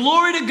today.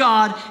 Glory to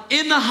God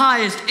in the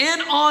highest,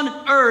 and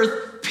on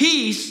earth,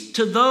 peace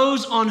to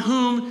those on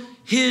whom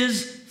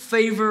his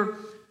favor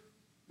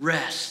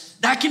rests.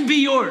 That can be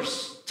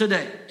yours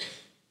today.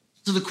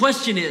 So the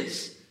question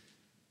is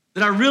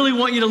that I really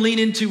want you to lean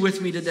into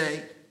with me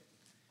today.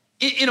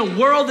 In a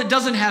world that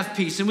doesn't have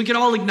peace, and we can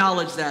all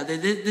acknowledge that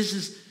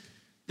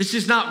this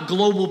is not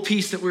global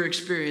peace that we're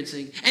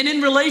experiencing. And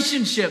in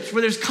relationships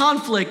where there's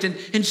conflict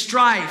and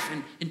strife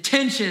and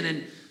tension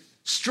and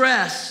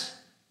stress,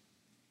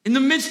 in the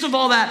midst of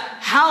all that,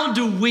 how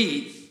do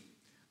we,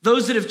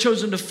 those that have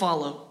chosen to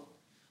follow,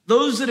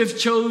 those that have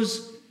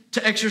chose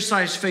to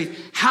exercise faith,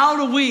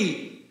 how do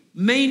we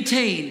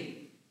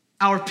maintain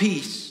our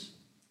peace?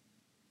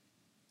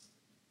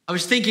 I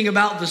was thinking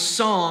about the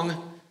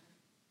song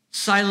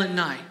Silent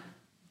Night.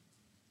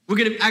 We're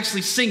going to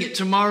actually sing it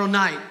tomorrow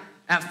night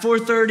at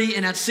 4:30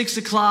 and at 6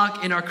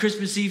 o'clock in our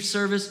Christmas Eve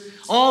service.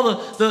 All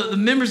the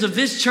members of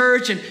this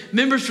church and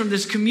members from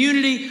this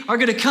community are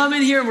going to come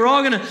in here, and we're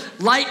all going to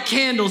light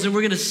candles, and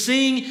we're going to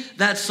sing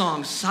that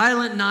song,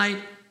 Silent Night,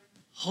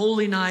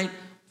 Holy Night,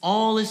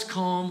 all is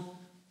calm,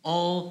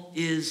 all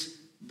is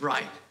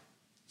bright.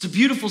 It's a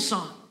beautiful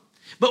song.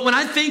 But when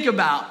I think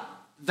about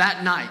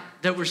that night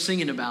that we're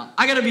singing about,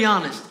 I got to be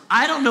honest,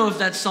 I don't know if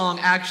that song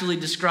actually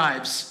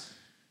describes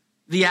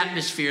the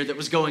atmosphere that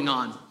was going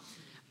on.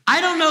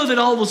 I don't know that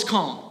all was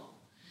calm.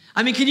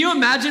 I mean, can you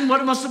imagine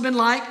what it must have been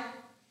like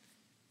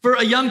for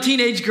a young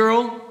teenage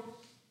girl,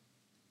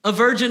 a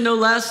virgin no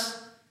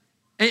less,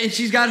 and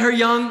she's got her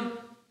young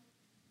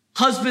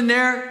husband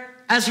there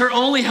as her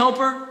only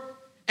helper,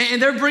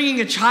 and they're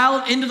bringing a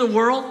child into the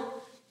world?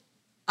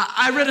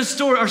 I read a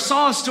story or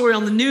saw a story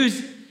on the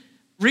news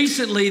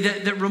recently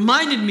that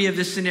reminded me of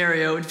this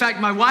scenario. In fact,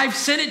 my wife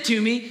sent it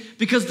to me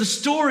because the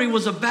story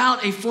was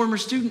about a former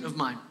student of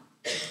mine.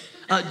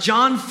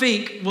 John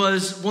Fink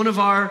was one of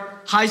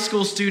our high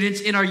school students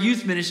in our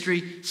youth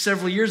ministry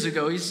several years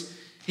ago.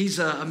 He's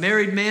a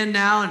married man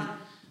now and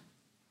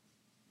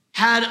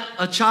had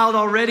a child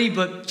already,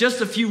 but just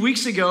a few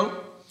weeks ago,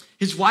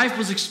 his wife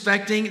was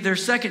expecting their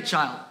second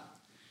child.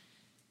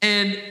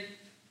 And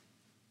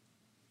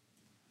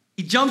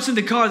he jumps in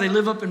the car. They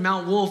live up in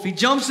Mount Wolf. He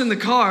jumps in the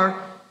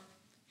car.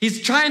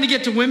 He's trying to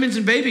get to Women's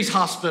and Babies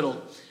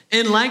Hospital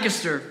in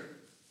Lancaster.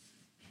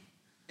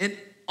 And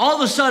all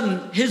of a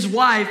sudden, his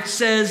wife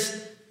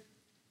says,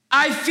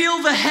 I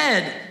feel the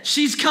head.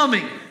 She's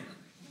coming.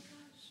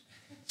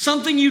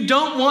 Something you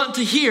don't want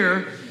to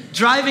hear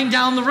driving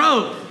down the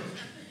road.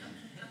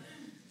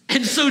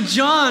 And so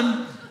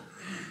John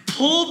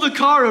pulled the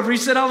car over. He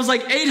said, I was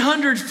like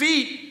 800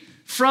 feet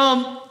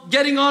from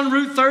getting on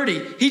Route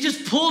 30. He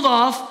just pulled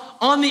off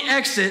on the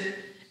exit,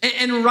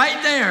 and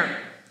right there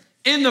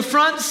in the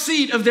front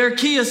seat of their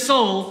Kia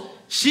Soul,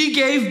 she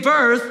gave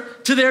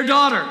birth to their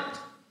daughter.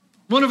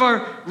 One of our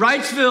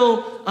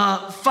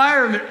Wrightsville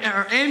firemen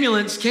or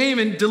ambulance came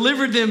and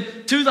delivered them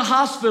to the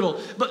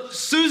hospital. But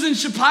Susan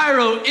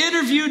Shapiro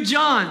interviewed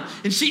John,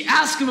 and she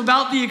asked him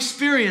about the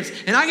experience.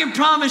 And I can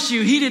promise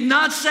you, he did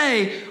not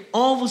say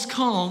all was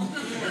calm,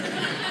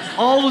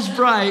 all was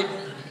bright.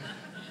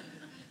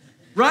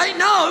 Right?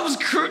 No,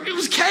 it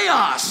was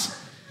chaos.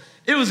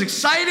 It was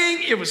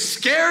exciting. It was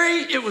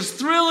scary. It was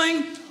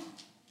thrilling.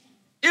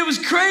 It was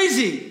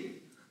crazy.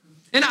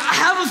 And I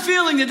have a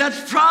feeling that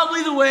that's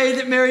probably the way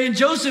that Mary and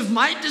Joseph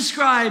might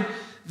describe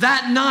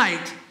that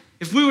night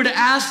if we were to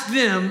ask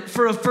them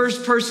for a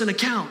first-person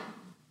account.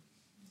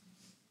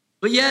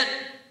 But yet,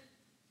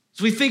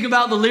 as we think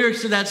about the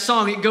lyrics of that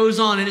song, it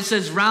goes on and it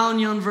says, round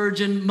young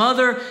virgin,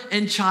 mother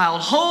and child,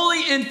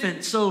 holy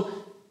infant, so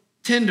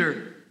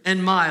tender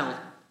and mild,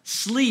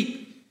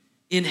 sleep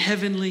in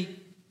heavenly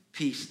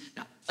peace.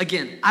 Now,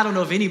 again, I don't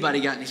know if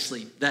anybody got any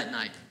sleep that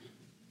night.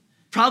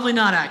 Probably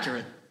not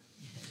accurate.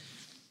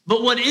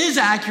 But what is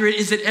accurate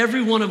is that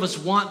every one of us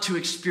want to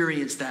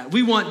experience that.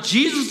 We want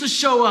Jesus to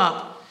show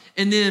up,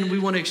 and then we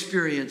want to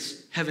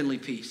experience heavenly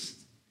peace.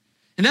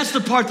 And that's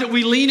the part that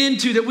we lean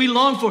into, that we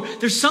long for.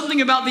 There's something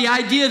about the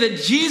idea that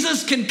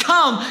Jesus can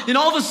come, and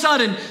all of a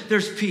sudden,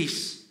 there's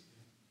peace.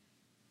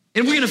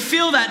 And we're going to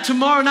feel that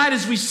tomorrow night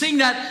as we sing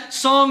that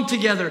song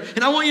together.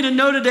 And I want you to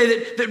know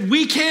today that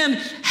we can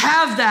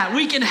have that.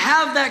 We can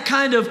have that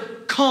kind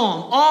of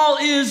calm. All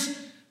is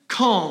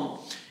calm.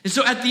 And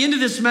so at the end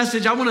of this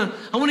message, I want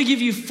to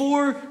give you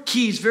 4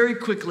 keys very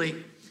quickly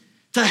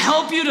to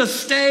help you to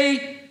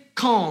stay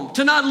calm,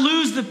 to not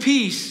lose the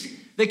peace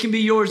that can be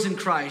yours in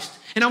Christ.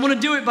 And I want to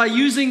do it by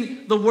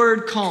using the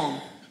word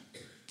calm,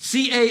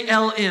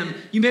 C-A-L-M.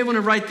 You may want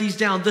to write these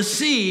down. The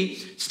C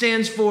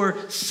stands for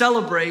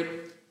celebrate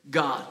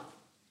God.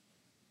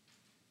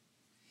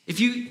 If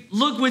you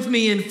look with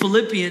me in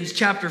Philippians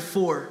chapter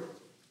 4,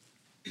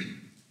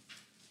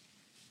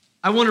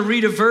 I want to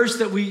read a verse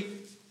that we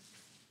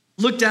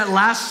looked at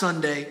last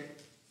Sunday,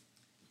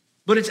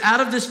 but it's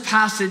out of this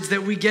passage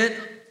that we get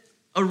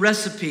a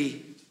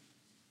recipe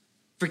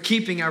for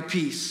keeping our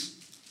peace.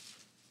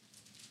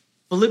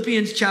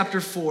 Philippians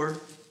chapter 4,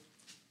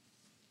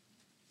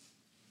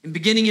 and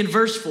beginning in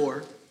verse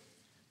 4,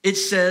 it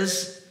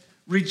says,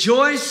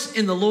 rejoice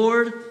in the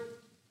Lord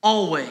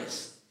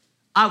always.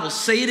 I will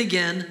say it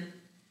again,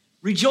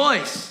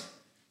 rejoice.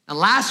 Now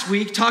last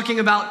week, talking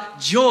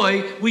about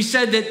joy, we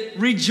said that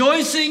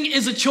rejoicing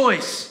is a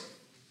choice.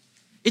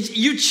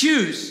 You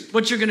choose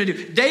what you're going to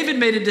do. David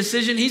made a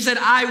decision. He said,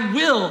 I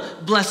will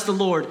bless the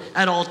Lord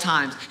at all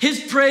times.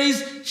 His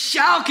praise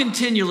shall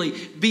continually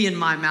be in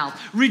my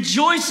mouth.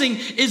 Rejoicing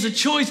is a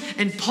choice.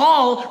 And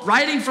Paul,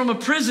 writing from a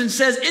prison,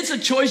 says it's a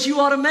choice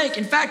you ought to make.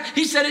 In fact,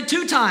 he said it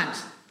 2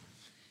 times.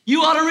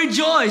 You ought to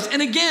rejoice.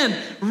 And again,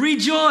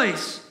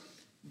 rejoice.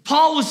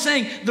 Paul was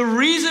saying the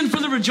reason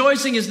for the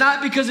rejoicing is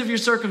not because of your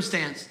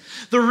circumstance.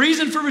 The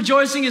reason for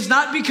rejoicing is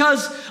not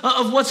because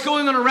of what's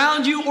going on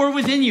around you or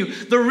within you.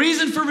 The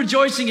reason for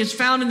rejoicing is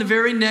found in the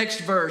very next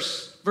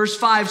verse. Verse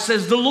 5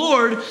 says, the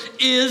Lord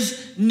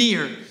is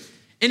near.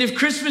 And if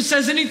Christmas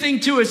says anything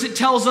to us, it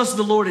tells us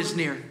the Lord is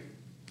near.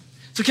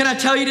 So can I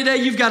tell you today,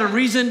 you've got a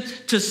reason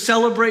to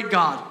celebrate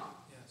God.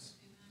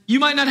 You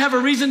might not have a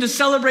reason to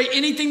celebrate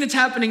anything that's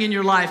happening in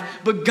your life,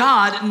 but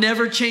God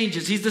never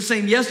changes. He's the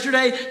same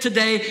yesterday,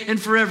 today, and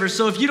forever.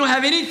 So if you don't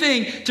have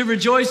anything to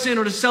rejoice in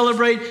or to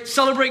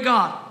celebrate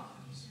God.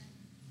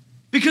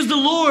 Because the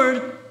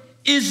Lord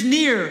is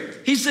near.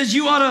 He says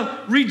you ought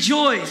to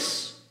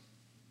rejoice.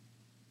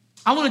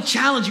 I want to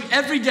challenge you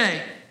every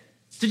day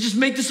to just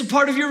make this a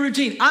part of your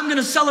routine. I'm going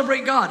to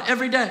celebrate God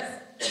every day.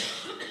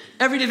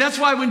 Every day. That's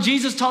why when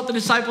Jesus taught the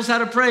disciples how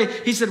to pray,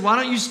 he said,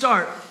 why don't you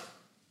start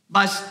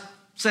by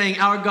saying,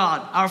 our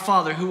God, our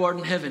Father, who art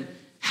in heaven,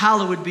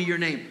 hallowed be your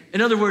name.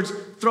 In other words,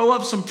 throw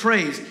up some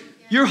praise.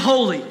 You're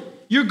holy.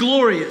 You're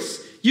glorious.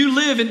 You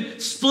live in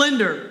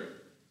splendor.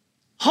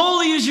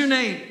 Holy is your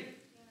name.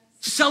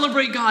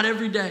 Celebrate God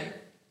every day.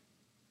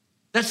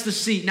 That's the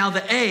C. Now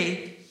the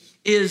A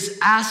is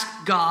ask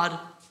God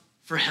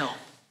for help.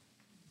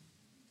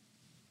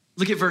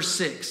 Look at verse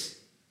 6.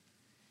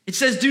 It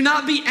says, do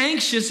not be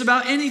anxious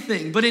about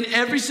anything, but in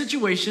every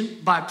situation,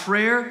 by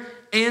prayer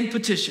and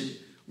petition,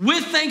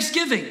 with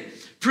thanksgiving,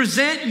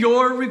 present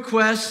your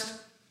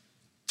request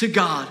to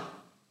God.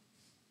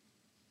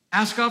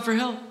 Ask God for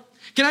help.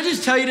 Can I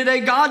just tell you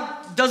today,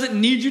 God doesn't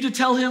need you to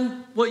tell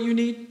him what you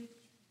need.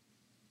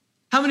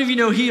 How many of you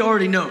know he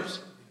already knows?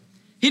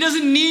 He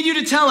doesn't need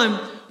you to tell him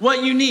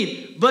what you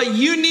need, but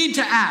you need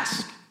to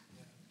ask.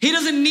 He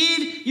doesn't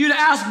need you to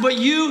ask, but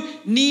you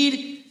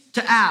need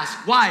to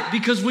ask. Why?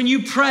 Because when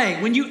you pray,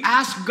 when you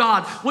ask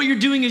God, what you're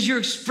doing is you're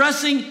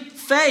expressing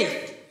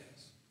faith.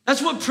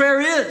 That's what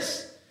prayer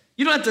is.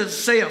 You don't have to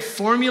say a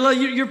formula.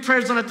 Your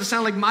prayers don't have to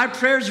sound like my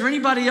prayers or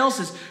anybody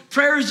else's.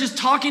 Prayer is just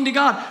talking to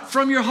God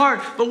from your heart.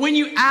 But when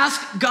you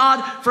ask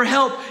God for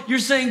help, you're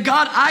saying,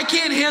 God, I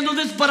can't handle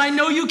this, but I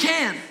know you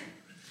can.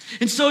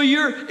 And so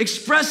you're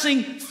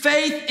expressing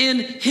faith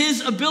in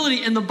his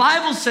ability. And the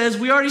Bible says,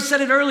 we already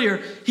said it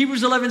earlier,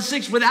 Hebrews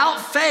 11:6,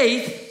 without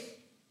faith,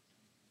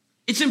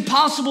 It's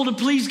impossible to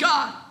please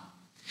God.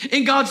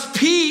 And God's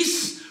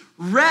peace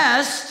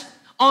rests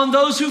on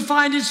those who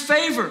find his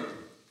favor.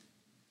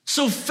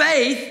 So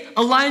faith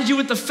aligns you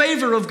with the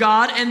favor of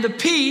God, and the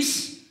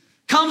peace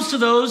comes to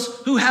those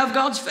who have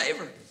God's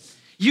favor.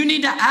 You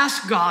need to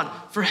ask God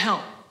for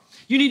help.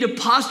 You need to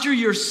posture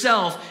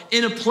yourself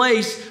in a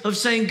place of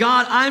saying,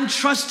 God, I'm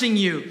trusting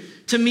you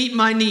to meet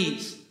my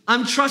needs.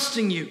 I'm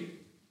trusting you.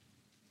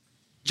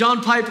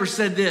 John Piper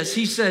said this.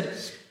 He said,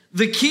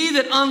 the key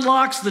that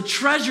unlocks the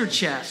treasure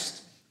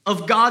chest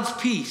of God's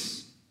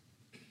peace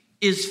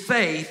is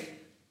faith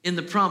in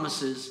the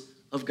promises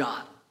of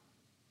God.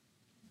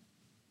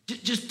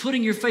 Just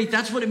putting your faith,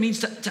 that's what it means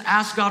to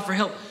ask God for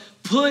help.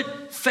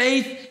 Put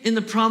faith in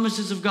the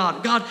promises of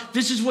God. God,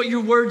 this is what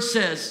your word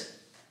says.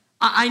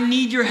 I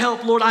need your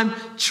help, Lord. I'm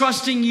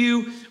trusting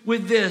you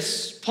with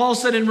this. Paul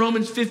said in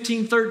Romans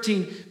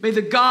 15:13, may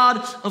the God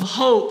of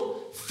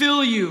hope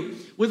fill you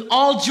with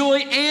all joy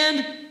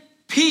and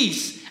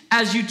peace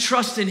as you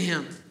trust in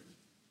him.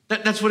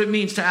 That's what it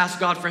means to ask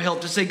God for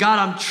help, to say, God,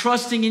 I'm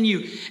trusting in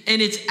you.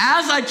 And it's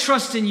as I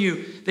trust in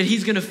you that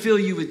he's going to fill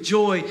you with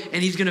joy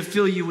and he's going to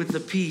fill you with the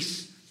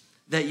peace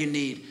that you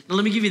need. Now,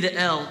 let me give you the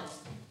L.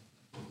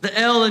 The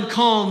L in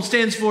calm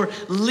stands for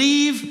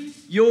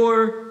leave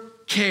your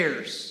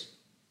cares.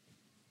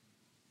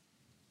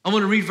 I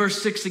want to read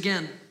verse 6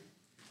 again.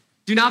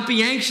 Do not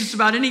be anxious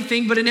about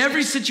anything, but in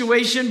every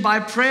situation, by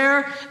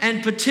prayer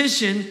and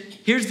petition,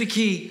 here's the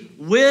key,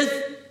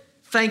 with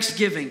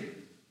thanksgiving,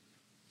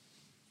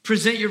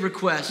 present your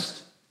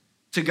request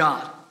to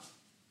God.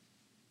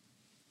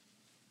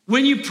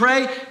 When you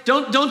pray,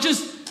 don't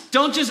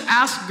just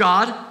ask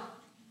God.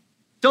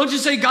 Don't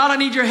just say, God, I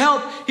need your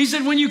help. He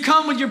said, when you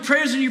come with your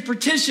prayers and your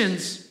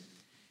petitions,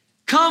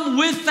 come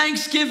with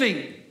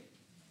thanksgiving.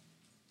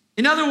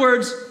 In other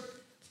words,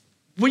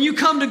 when you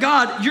come to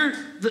God,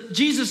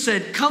 Jesus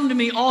said, come to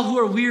me, all who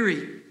are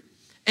weary,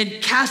 and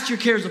cast your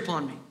cares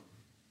upon me.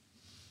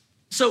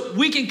 So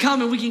we can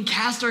come and we can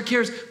cast our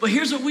cares, but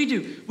here's what we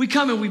do. We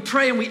come and we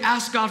pray and we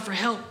ask God for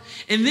help.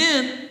 And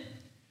then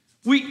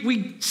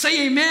we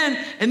say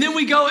amen, and then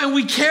we go and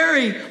we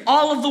carry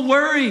all of the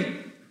worry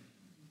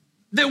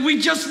that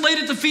we just laid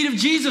at the feet of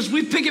Jesus.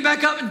 We pick it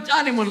back up, and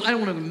I didn't want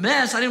to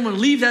mess. I didn't want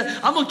to leave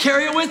that. I'm going to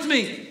carry it with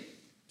me.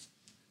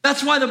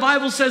 That's why the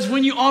Bible says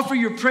when you offer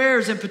your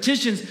prayers and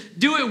petitions,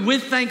 do it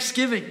with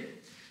thanksgiving.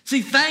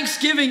 See,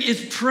 thanksgiving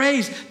is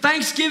praise.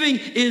 Thanksgiving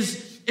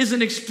is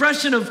an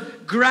expression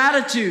of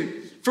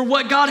gratitude for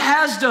what God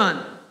has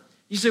done.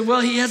 You say,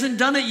 well, he hasn't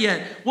done it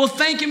yet. Well,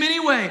 thank him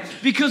anyway,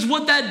 because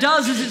what that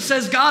does is it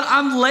says, God,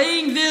 I'm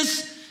laying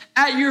this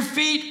at your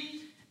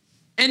feet,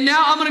 and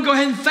now I'm going to go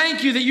ahead and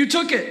thank you that you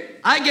took it.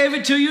 I gave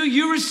it to you.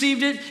 You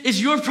received it.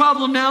 It's your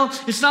problem now.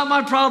 It's not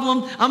my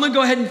problem. I'm going to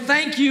go ahead and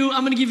thank you.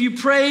 I'm going to give you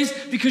praise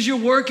because you're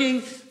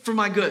working for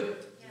my good.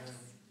 Yes.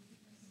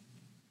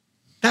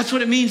 That's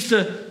what it means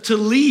to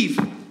leave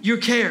your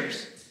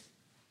cares.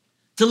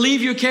 To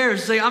leave your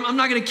cares. Say, I'm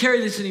not going to carry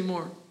this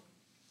anymore.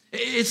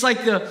 It's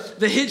like the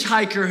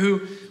hitchhiker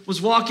who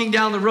was walking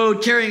down the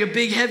road carrying a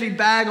big heavy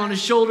bag on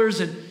his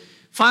shoulders, and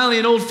finally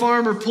an old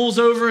farmer pulls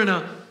over in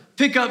a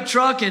pickup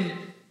truck and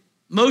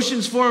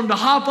motions for him to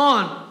hop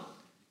on.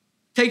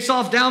 Takes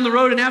off down the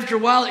road, and after a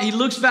while, he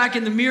looks back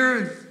in the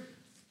mirror,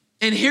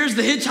 and here's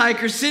the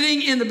hitchhiker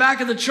sitting in the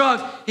back of the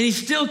truck, and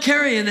he's still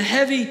carrying the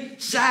heavy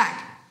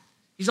sack.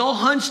 He's all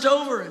hunched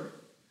over, and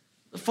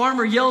the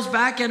farmer yells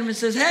back at him and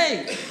says,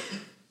 hey,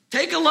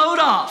 take a load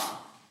off.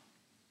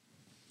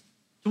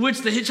 To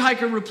which the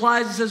hitchhiker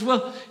replies and says,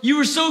 well, you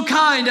were so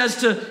kind as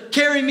to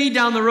carry me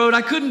down the road.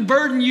 I couldn't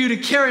burden you to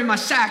carry my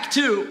sack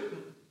too.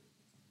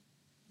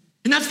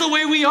 And that's the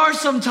way we are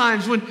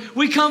sometimes when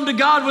we come to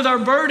God with our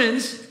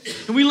burdens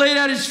and we lay it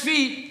at his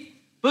feet,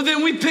 but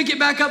then we pick it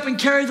back up and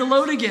carry the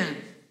load again.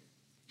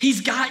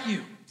 He's got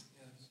you.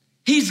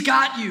 He's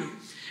got you.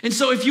 And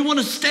so if you want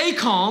to stay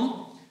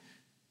calm,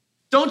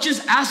 don't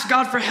just ask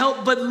God for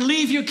help, but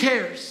leave your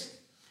cares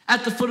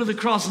at the foot of the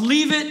cross.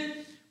 Leave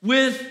it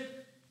with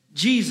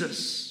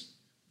Jesus.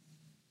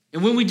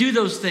 And when we do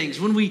those things,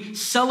 when we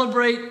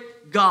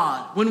celebrate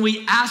God, when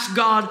we ask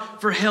God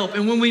for help,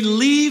 and when we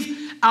leave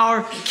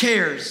our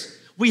cares,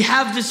 we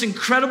have this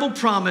incredible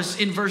promise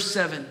in verse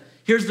 7.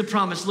 Here's the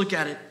promise, look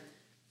at it.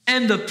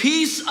 And the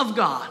peace of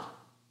God,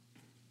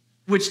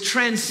 which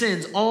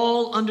transcends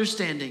all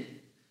understanding,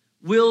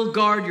 will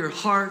guard your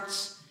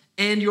hearts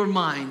and your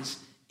minds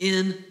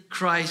in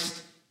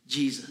Christ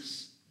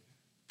Jesus.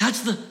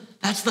 That's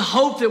the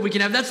hope that we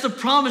can have. That's the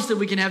promise that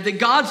we can have, that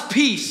God's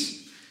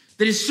peace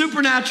that is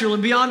supernatural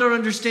and beyond our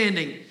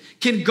understanding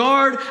can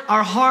guard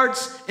our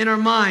hearts and our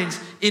minds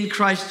in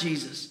Christ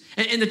Jesus.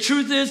 And the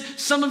truth is,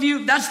 some of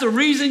you, that's the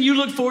reason you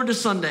look forward to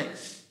Sunday.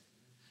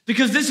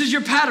 Because this is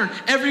your pattern.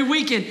 Every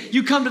weekend,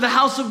 you come to the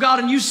house of God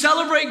and you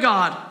celebrate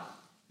God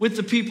with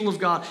the people of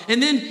God.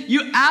 And then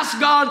you ask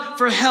God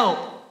for help.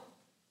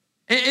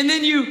 And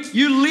then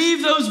you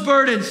leave those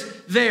burdens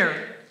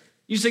there.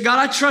 You say, God,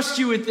 I trust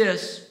you with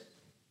this.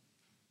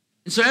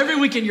 And so every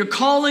weekend, you're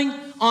calling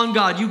on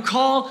God. You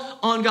call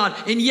on God.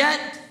 And yet,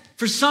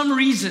 for some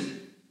reason,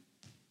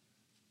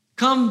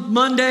 Come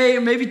Monday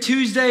or maybe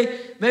Tuesday,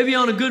 maybe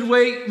on a good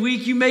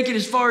week, you make it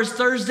as far as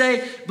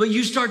Thursday, but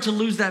you start to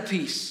lose that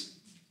peace.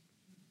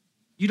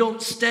 You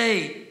don't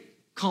stay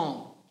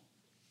calm.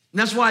 And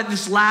that's why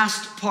this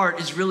last part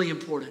is really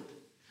important.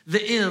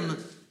 The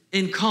M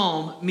in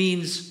calm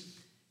means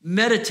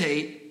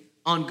meditate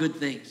on good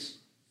things.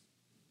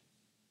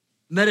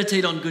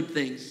 Meditate on good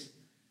things.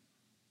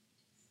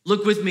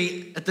 Look with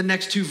me at the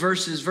next two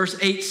verses. Verse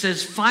 8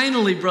 says,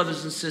 finally,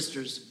 brothers and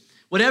sisters,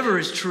 whatever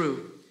is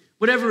true,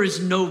 whatever is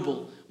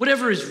noble,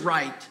 whatever is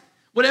right,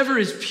 whatever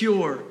is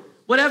pure,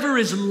 whatever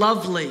is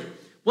lovely,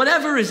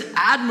 whatever is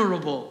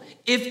admirable,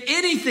 if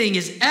anything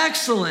is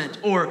excellent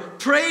or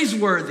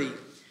praiseworthy,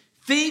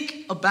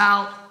 think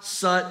about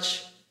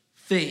such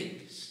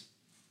things.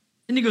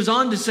 And he goes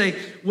on to say,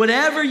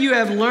 whatever you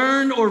have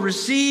learned or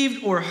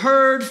received or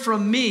heard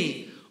from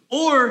me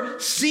or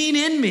seen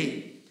in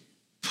me,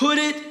 put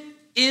it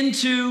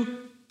into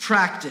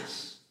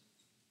practice.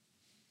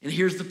 And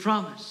here's the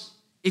promise.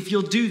 If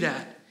you'll do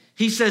that,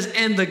 he says,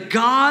 and the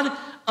God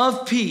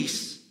of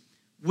peace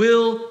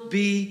will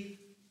be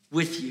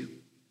with you.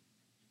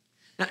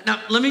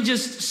 Now, let me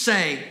just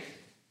say,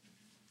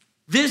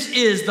 this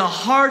is the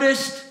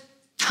hardest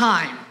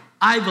time,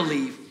 I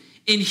believe,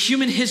 in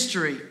human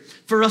history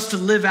for us to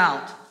live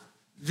out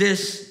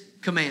this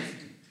command.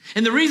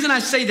 And the reason I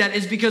say that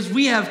is because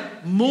we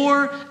have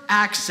more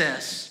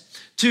access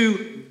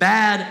to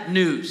bad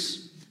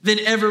news than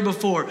ever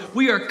before.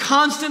 We are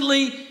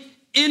constantly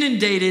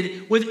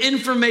inundated with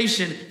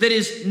information that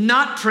is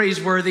not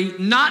praiseworthy,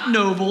 not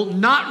noble,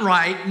 not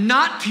right,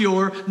 not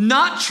pure,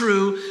 not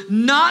true,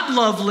 not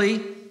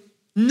lovely,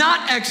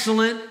 not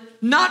excellent,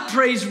 not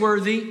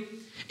praiseworthy.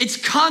 It's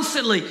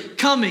constantly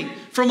coming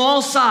from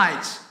all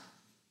sides.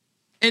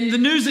 And the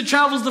news that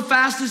travels the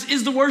fastest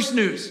is the worst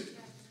news.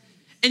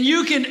 And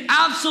you can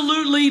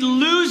absolutely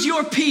lose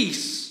your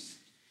peace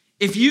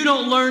if you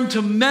don't learn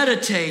to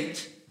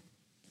meditate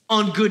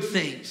on good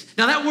things.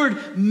 Now that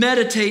word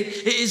meditate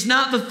is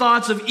not the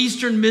thoughts of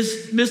Eastern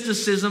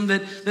mysticism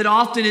that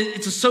often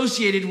it's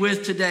associated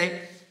with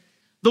today.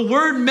 The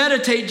word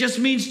meditate just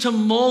means to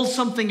mull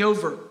something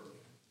over.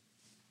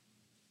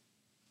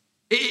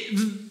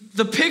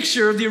 The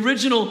picture of the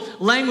original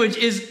language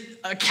is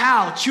a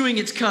cow chewing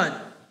its cud.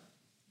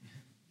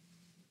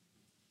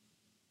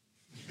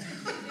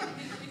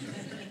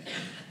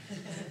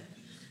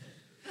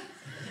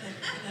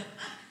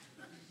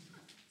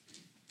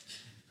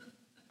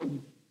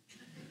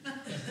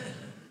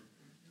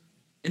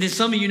 And then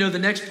some of you know the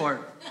next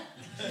part.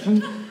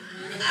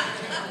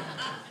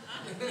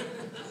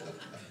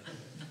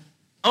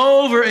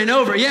 Over and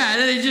over. Yeah,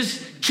 and they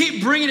just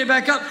keep bringing it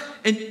back up.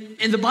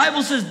 And the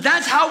Bible says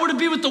that's how we're to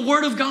be with the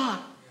Word of God.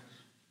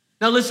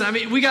 Now listen, I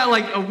mean, we got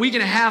like a week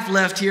and a half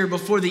left here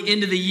before the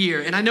end of the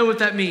year. And I know what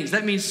that means.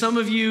 That means some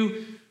of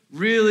you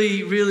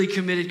really, really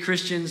committed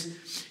Christians,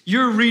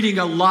 you're reading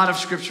a lot of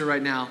scripture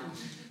right now.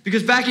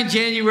 Because back in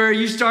January,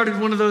 you started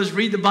one of those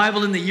read the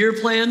Bible in the year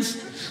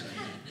plans.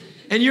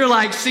 And you're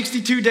like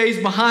 62 days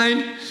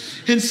behind.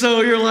 And so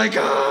you're like,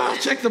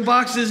 check the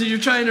boxes, and you're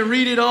trying to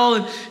read it all.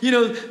 And,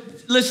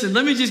 listen,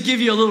 let me just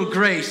give you a little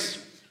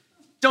grace.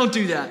 Don't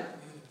do that.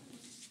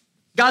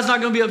 God's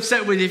not going to be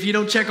upset with you if you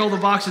don't check all the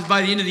boxes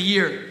by the end of the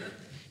year.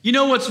 You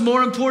know what's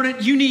more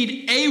important? You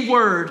need a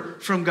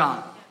word from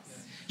God.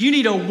 You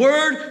need a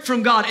word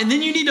from God, and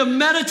then you need to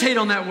meditate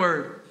on that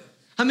word.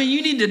 I mean,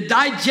 you need to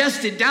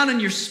digest it down in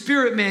your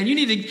spirit, man. You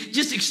need to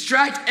just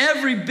extract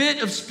every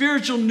bit of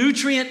spiritual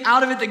nutrient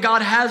out of it that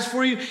God has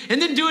for you, and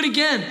then do it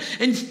again,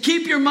 and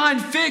keep your mind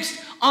fixed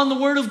on the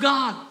word of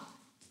God.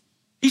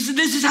 He said,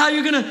 this is how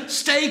you're going to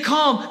stay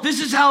calm.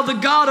 This is how the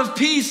God of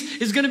peace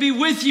is going to be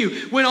with you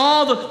when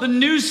all the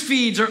news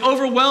feeds are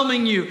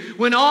overwhelming you,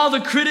 when all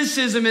the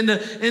criticism and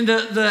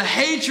the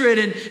hatred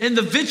and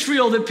the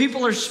vitriol that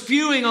people are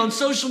spewing on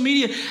social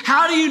media.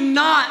 How do you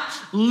not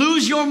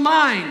lose your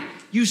mind?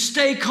 You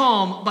stay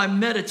calm by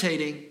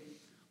meditating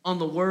on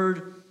the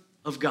word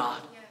of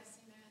God. Yes,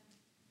 amen.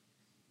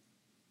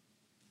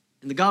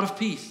 And the God of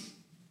peace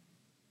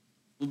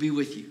will be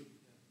with you.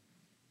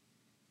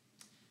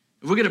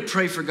 We're going to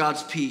pray for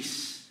God's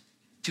peace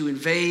to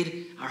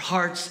invade our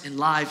hearts and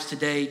lives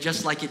today,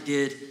 just like it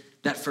did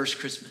that first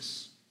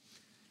Christmas.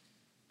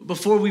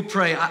 Before we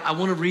pray, I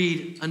want to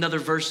read another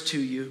verse to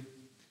you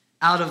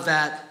out of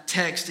that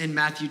text in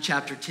Matthew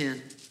chapter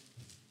 10.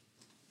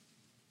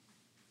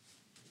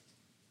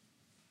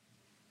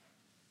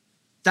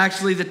 It's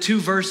actually the two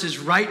verses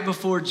right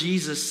before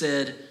Jesus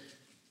said,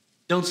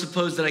 don't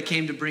suppose that I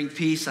came to bring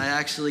peace. I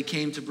actually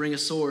came to bring a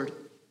sword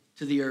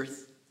to the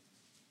earth.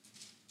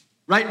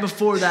 Right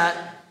before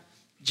that,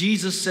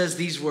 Jesus says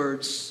these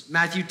words,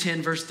 Matthew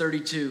 10, verse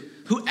 32,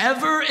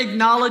 whoever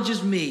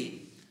acknowledges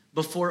me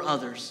before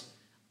others,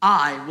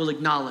 I will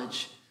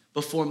acknowledge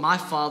before my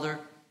Father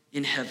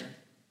in heaven.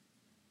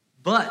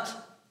 But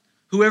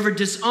whoever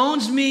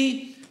disowns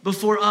me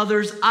before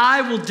others,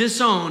 I will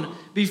disown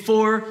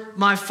before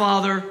my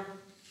Father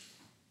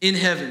in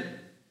heaven.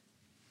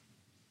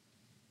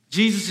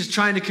 Jesus is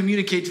trying to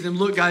communicate to them,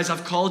 look, guys,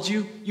 I've called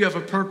you. You have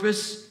a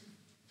purpose.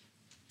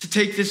 to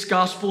take this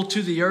gospel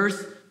to the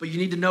earth, but you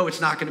need to know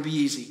it's not going to be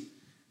easy.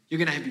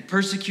 You're going to be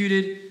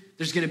persecuted.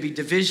 There's going to be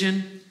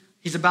division.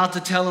 He's about to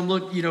tell them,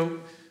 look,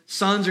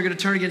 sons are going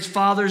to turn against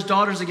fathers,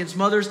 daughters against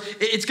mothers.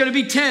 It's going to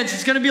be tense.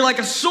 It's going to be like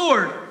a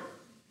sword.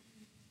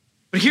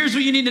 But here's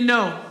what you need to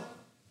know.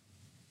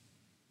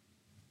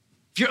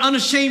 If you're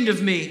unashamed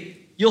of me,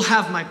 you'll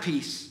have my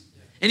peace.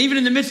 And even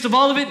in the midst of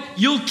all of it,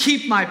 you'll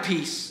keep my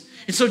peace.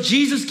 And so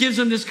Jesus gives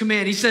them this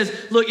command. He says,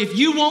 look, if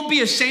you won't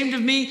be ashamed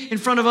of me in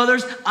front of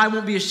others, I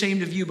won't be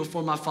ashamed of you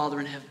before my Father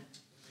in heaven.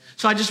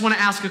 So I just want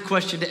to ask a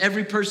question to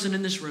every person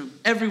in this room,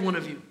 every one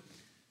of you.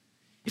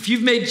 If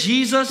you've made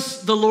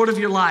Jesus the Lord of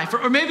your life,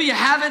 or maybe you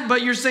haven't,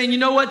 but you're saying, you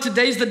know what,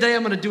 today's the day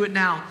I'm going to do it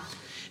now.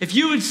 If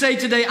you would say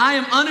today, I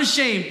am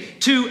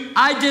unashamed to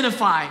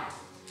identify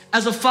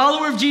as a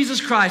follower of Jesus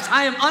Christ.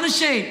 I am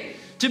unashamed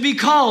to be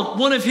called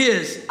one of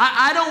his.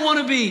 I don't want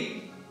to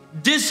be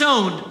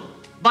disowned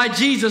by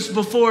Jesus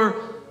before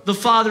the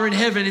Father in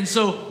heaven. And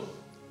so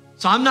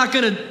I'm not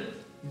going to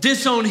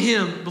disown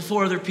him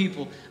before other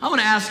people. I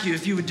want to ask you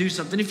if you would do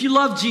something. If you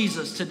love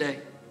Jesus today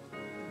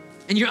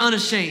and you're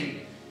unashamed,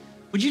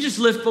 would you just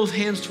lift both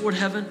hands toward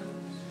heaven?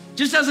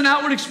 Just as an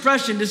outward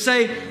expression to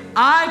say,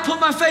 I put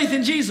my faith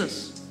in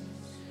Jesus.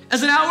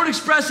 As an outward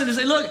expression to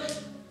say, look,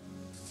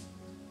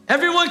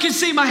 everyone can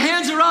see, my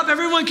hands are up,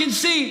 everyone can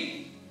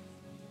see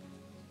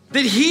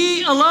that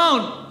he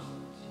alone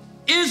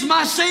is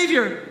my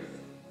Savior.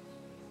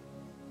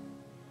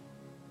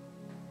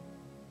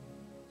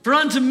 For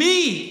unto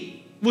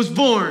me was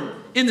born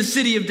in the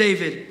city of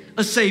David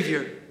a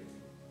Savior.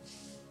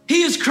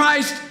 He is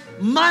Christ,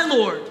 my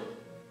Lord.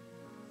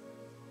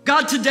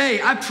 God,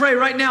 today, I pray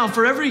right now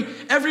for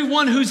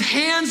everyone whose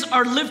hands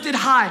are lifted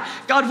high.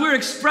 God, we're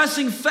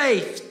expressing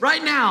faith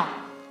right now.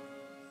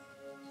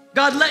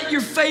 God, let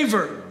your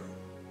favor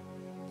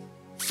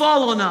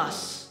fall on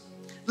us.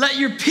 Let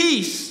your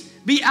peace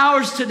be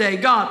ours today.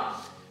 God,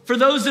 for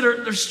those that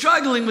are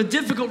struggling with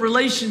difficult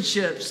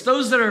relationships,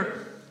 those that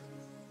are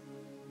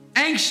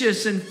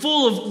anxious and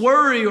full of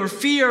worry or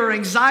fear or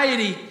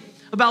anxiety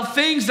about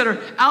things that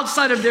are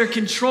outside of their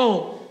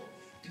control,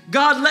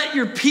 God, let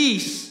your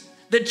peace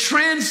that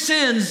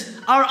transcends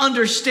our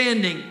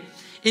understanding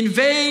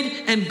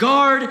invade and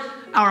guard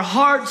our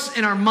hearts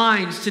and our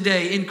minds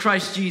today in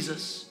Christ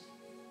Jesus.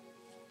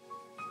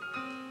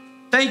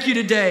 Thank you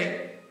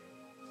today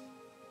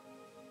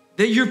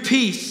that your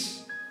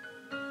peace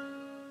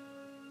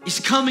is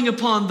coming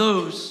upon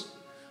those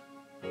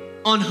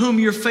on whom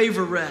your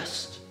favor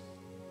rests.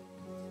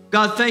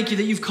 God, thank you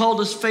that you've called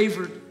us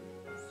favored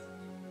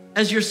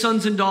as your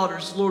sons and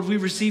daughters. Lord, we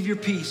receive your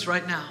peace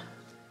right now.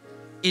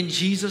 In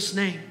Jesus'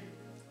 name.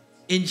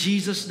 In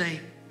Jesus' name.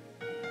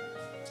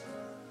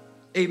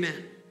 Amen.